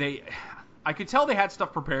 I could tell they had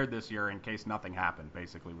stuff prepared this year in case nothing happened.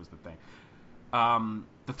 Basically, was the thing.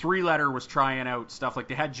 The 3-letter was trying out stuff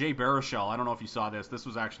they had Jay Baruchel. I don't know if you saw this. This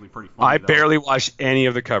was actually pretty funny. I barely watched any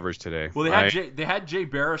of the coverage today. Well, they had Jay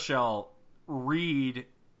Baruchel read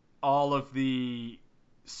all of the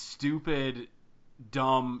stupid,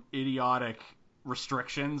 dumb, idiotic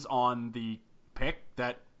restrictions on the pick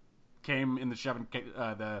that came in the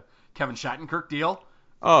Kevin Shattenkirk deal.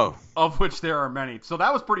 Oh. Of which there are many. So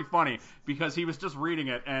that was pretty funny because he was just reading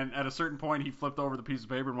it, and at a certain point he flipped over the piece of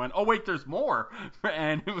paper and went, oh, wait, there's more.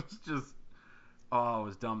 And it was just, it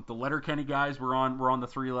was dumb. The Letterkenny guys were on the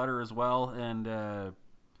 3-letter as well, and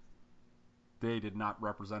they did not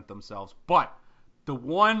represent themselves. But the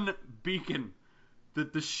one beacon,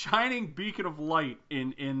 the shining beacon of light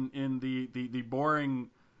in the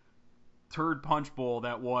boring turd punch bowl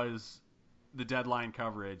that was the deadline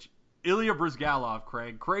coverage, Ilya Bryzgalov,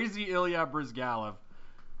 Craig, crazy Ilya Bryzgalov,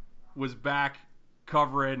 was back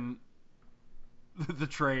covering the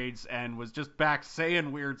trades and was just back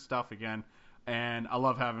saying weird stuff again. And I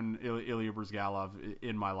love having Ilya Bryzgalov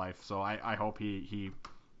in my life, so I hope he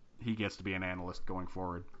gets to be an analyst going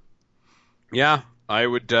forward. Yeah, I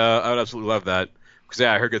would absolutely love that. Because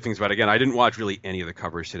I heard good things about it. Again, I didn't watch really any of the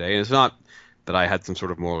coverage today, and it's not that I had some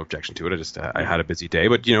sort of moral objection to it. I had a busy day,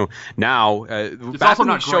 but now it's also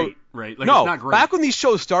not great, right? Like, no, it's not great. Back when these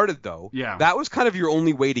shows started, though, yeah, that was kind of your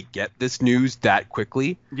only way to get this news that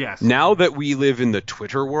quickly. Yes. Now that we live in the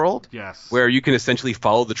Twitter world, yes, where you can essentially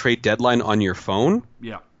follow the trade deadline on your phone,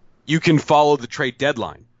 yeah, you can follow the trade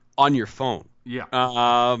deadline on your phone. Yeah.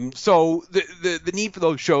 So the need for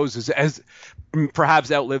those shows has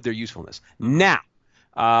perhaps outlived their usefulness. Now,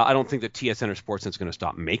 I don't think that TSN or Sportsnet is going to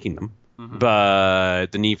stop making them,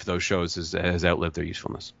 but the need for those shows has outlived their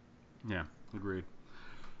usefulness. Yeah, agreed.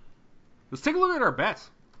 Let's take a look at our bets.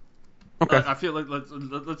 Okay. I feel like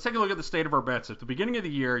let's take a look at the state of our bets. At the beginning of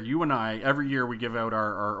the year, you and I, every year we give out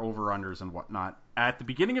our over-unders and whatnot. At the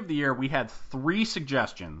beginning of the year, we had 3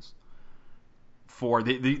 suggestions for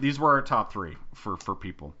these were our top 3 for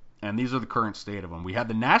people, and these are the current state of them. We had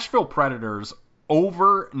the Nashville Predators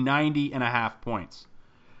over 90.5 points.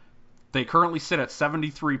 They currently sit at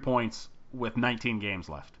 73 points with 19 games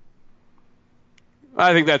left.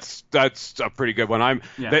 I think that's a pretty good one.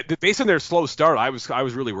 Based on their slow start, I was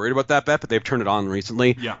really worried about that bet, but they've turned it on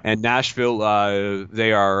recently. Yeah. And Nashville,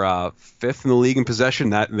 they are 5th in the league in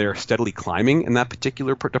possession. That they're steadily climbing in that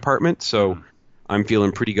particular department. So I'm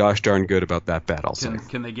feeling pretty gosh darn good about that bet. I'll say.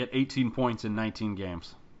 Can they get 18 points in 19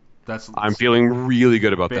 games? I'm feeling really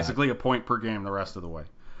good about basically a point per game the rest of the way.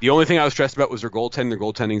 The only thing I was stressed about was their goaltending. Their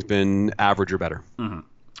goaltending's been average or better. Mm-hmm.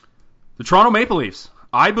 The Toronto Maple Leafs.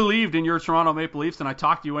 I believed in your Toronto Maple Leafs, and I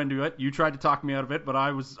talked you into it. You tried to talk me out of it, but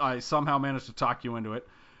I somehow managed to talk you into it.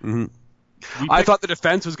 Mm-hmm. I thought the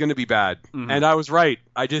defense was going to be bad, and I was right.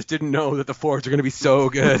 I just didn't know that the forwards are going to be so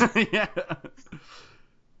good. Yeah.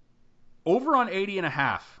 Over on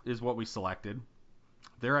 80.5 is what we selected.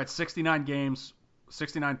 They're at 69 games,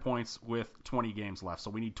 69 points with 20 games left.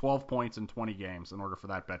 So we need 12 points in 20 games in order for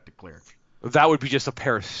that bet to clear. That would be just a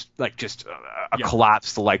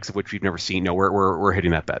collapse, the likes of which we've never seen. No, we're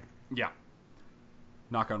hitting that bet. Yeah.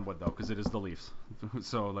 Knock on wood, though, because it is the Leafs.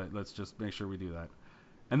 So let's just make sure we do that.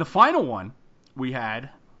 And the final one, we had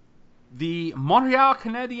the Montreal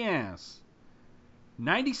Canadiens.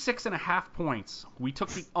 96.5 points. We took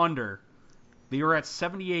the under. They were at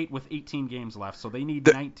 78 with 18 games left, so they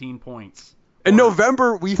need 19 points. In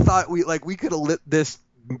November, we thought we could have lit this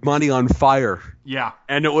money on fire. Yeah.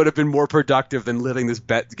 And it would have been more productive than letting this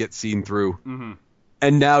bet get seen through. Mm-hmm.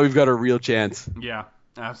 And now we've got a real chance. Yeah,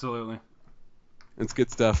 absolutely. It's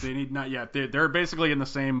good stuff. They need they're basically in the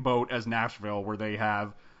same boat as Nashville, where they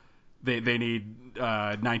need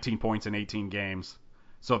 19 points in 18 games.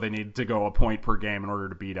 So they need to go a point per game in order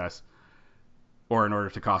to beat us, or in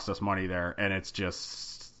order to cost us money there. And it's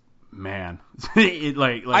just, man,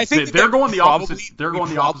 I think they're going the opposite. They're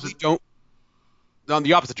going the opposite. On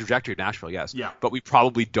the opposite trajectory of Nashville, yes. Yeah. But we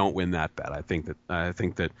probably don't win that bet. I think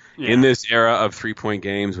that in this era of 3-point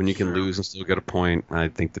games, when you can lose and still get a point, I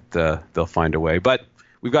think that they'll find a way. But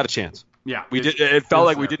we've got a chance. Yeah. It felt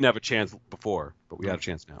like we didn't have a chance before, but we got a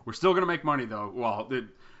chance now. We're still going to make money, though. Well,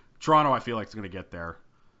 Toronto, I feel like, is going to get there.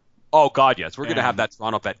 Oh God, yes. We're going to have that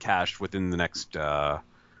Toronto bet cashed within the next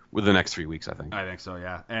 3 weeks, I think. I think so,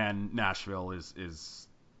 yeah. And Nashville is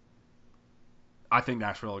I think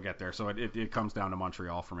Nashville will get there. So it comes down to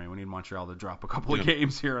Montreal for me. We need Montreal to drop a couple of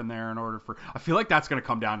games here and there in order for. I feel like that's going to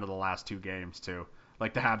come down to the last 2 games too.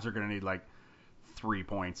 Like the Habs are going to need 3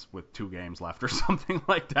 points with 2 games left or something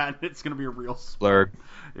like that. It's going to be a real blur.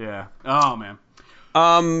 Yeah. Oh man.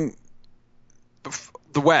 The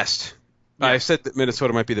West. Yeah. I said that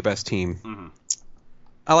Minnesota might be the best team. Mm-hmm.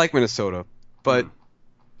 I like Minnesota, but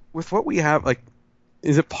with what we have,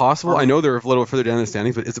 is it possible? I know they're a little further down in the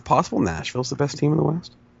standings, but is it possible Nashville's the best team in the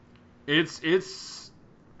West? They're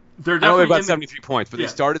definitely. I know they've got 73 points, but they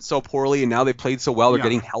started so poorly, and now they played so well. They're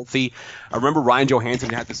getting healthy. I remember Ryan Johansson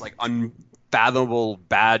had this unfathomable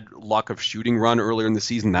bad luck of shooting run earlier in the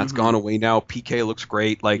season. That's gone away now. PK looks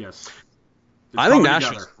great. Yes. I think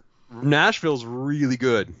Nashville's really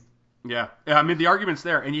good. Yeah. I mean, the argument's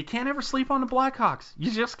there, and you can't ever sleep on the Blackhawks. You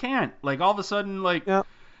just can't. All of a sudden,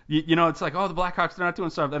 it's like, oh, the Blackhawks, they're not doing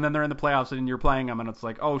stuff, and then they're in the playoffs, and you're playing them, and it's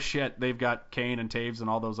like, oh, shit, they've got Kane and Taves and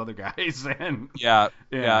all those other guys. And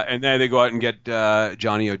and then they go out and get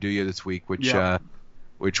Johnny Oduya this week, which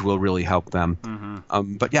will really help them.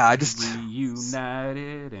 Mm-hmm. But yeah, I just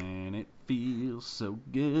reunited, and it feels so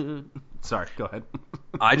good. Sorry, go ahead.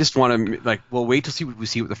 I just want to we'll wait to see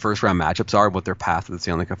what the first round matchups are, what their path to the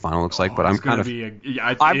Stanley Cup final looks like. But I'm kind of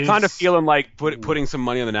feeling like putting some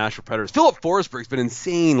money on the Nashville Predators. Philip Forsberg's been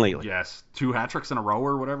insane lately. Yes, 2 hat tricks in a row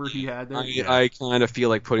or whatever he had there. I kind of feel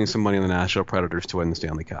like putting some money on the Nashville Predators to win the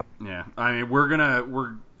Stanley Cup. Yeah, I mean we're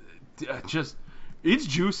It's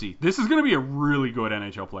juicy. This is going to be a really good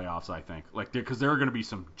NHL playoffs, I think. Like, because there are going to be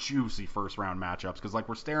some juicy first round matchups. Because like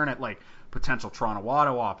we're staring at like potential Toronto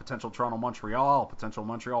Ottawa, potential Toronto Montreal, potential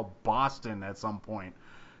Montreal Boston at some point.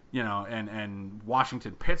 You know, and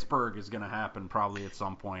Washington Pittsburgh is going to happen probably at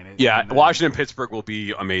some point. Washington Pittsburgh will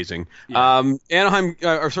be amazing. Yeah. Anaheim,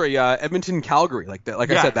 Edmonton Calgary, I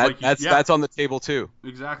said, that's on the table too.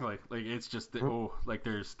 Exactly. Like it's just it's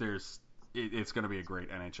going to be a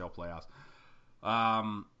great NHL playoffs. I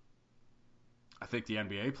think the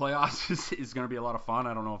NBA playoffs is going to be a lot of fun.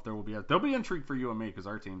 I don't know if there'll be intrigue for you and me because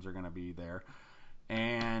our teams are going to be there,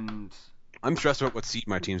 and. I'm stressed about what seed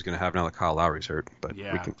my team's going to have now that Kyle Lowry's hurt, but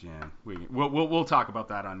we'll talk about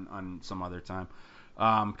that on some other time.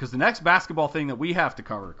 Because the next basketball thing that we have to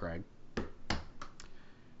cover, Craig,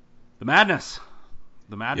 the madness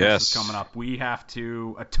is coming up. We have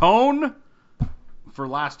to atone for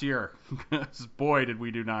last year. Boy, did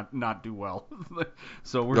we not do well.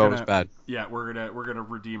 So it was bad. Yeah, we're gonna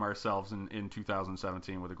redeem ourselves in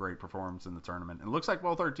 2017 with a great performance in the tournament. And it looks like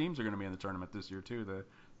both our teams are going to be in the tournament this year too.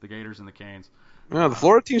 The Gators and the Canes. Yeah, the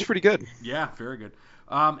Florida team's pretty good. Yeah, very good.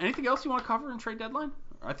 Anything else you want to cover in trade deadline?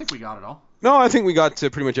 I think we got it all. No, I think we got to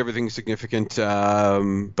pretty much everything significant.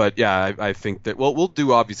 But yeah, I think that we'll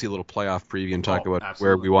do obviously a little playoff preview and talk about absolutely.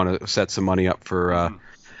 where we want to set some money up for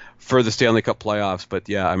the Stanley Cup playoffs. But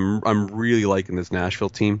yeah, I'm really liking this Nashville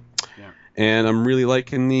team. Yeah. And I'm really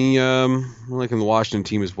liking the Washington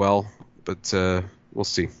team as well. But we'll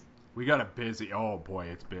see. We got a busy. Oh boy,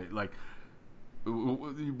 it's big. Like.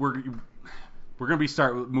 We're gonna be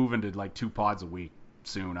start moving to like 2 pods a week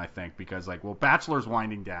soon, I think, because Bachelor's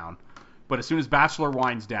winding down, but as soon as Bachelor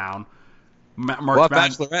winds down,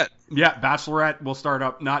 Bachelorette. Yeah, Bachelorette will start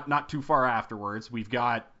up not too far afterwards. We've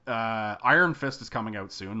got Iron Fist is coming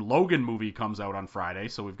out soon. Logan movie comes out on Friday,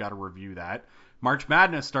 so we've got to review that. March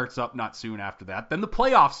Madness starts up not soon after that. Then the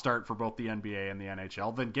playoffs start for both the NBA and the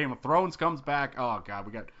NHL. Then Game of Thrones comes back. Oh god,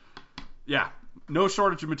 we got no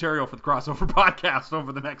shortage of material for the crossover podcast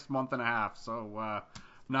over the next month and a half. So I'm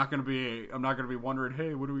not gonna be wondering,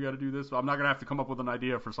 hey, what do we got to do this? I'm not gonna have to come up with an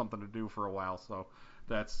idea for something to do for a while. So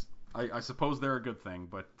that's I suppose they're a good thing.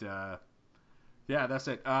 But yeah, that's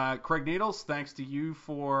it. Craig Needles, thanks to you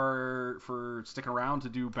for sticking around to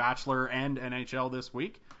do Bachelor and NHL this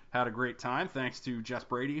week. Had a great time. Thanks to Jess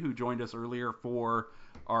Brady who joined us earlier for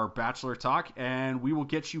our Bachelor talk, and we will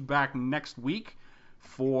get you back next week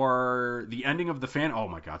for the ending of the fan. Oh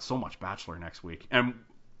my god, so much Bachelor next week. And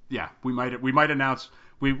yeah, we might announce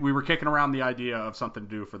we were kicking around the idea of something to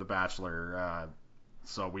do for the Bachelor,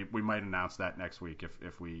 so we might announce that next week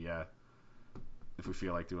if we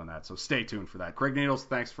feel like doing that. So stay tuned for that. Craig Needles,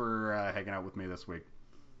 thanks for hanging out with me this week.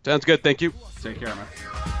 Sounds good. Thank you. Take care, man.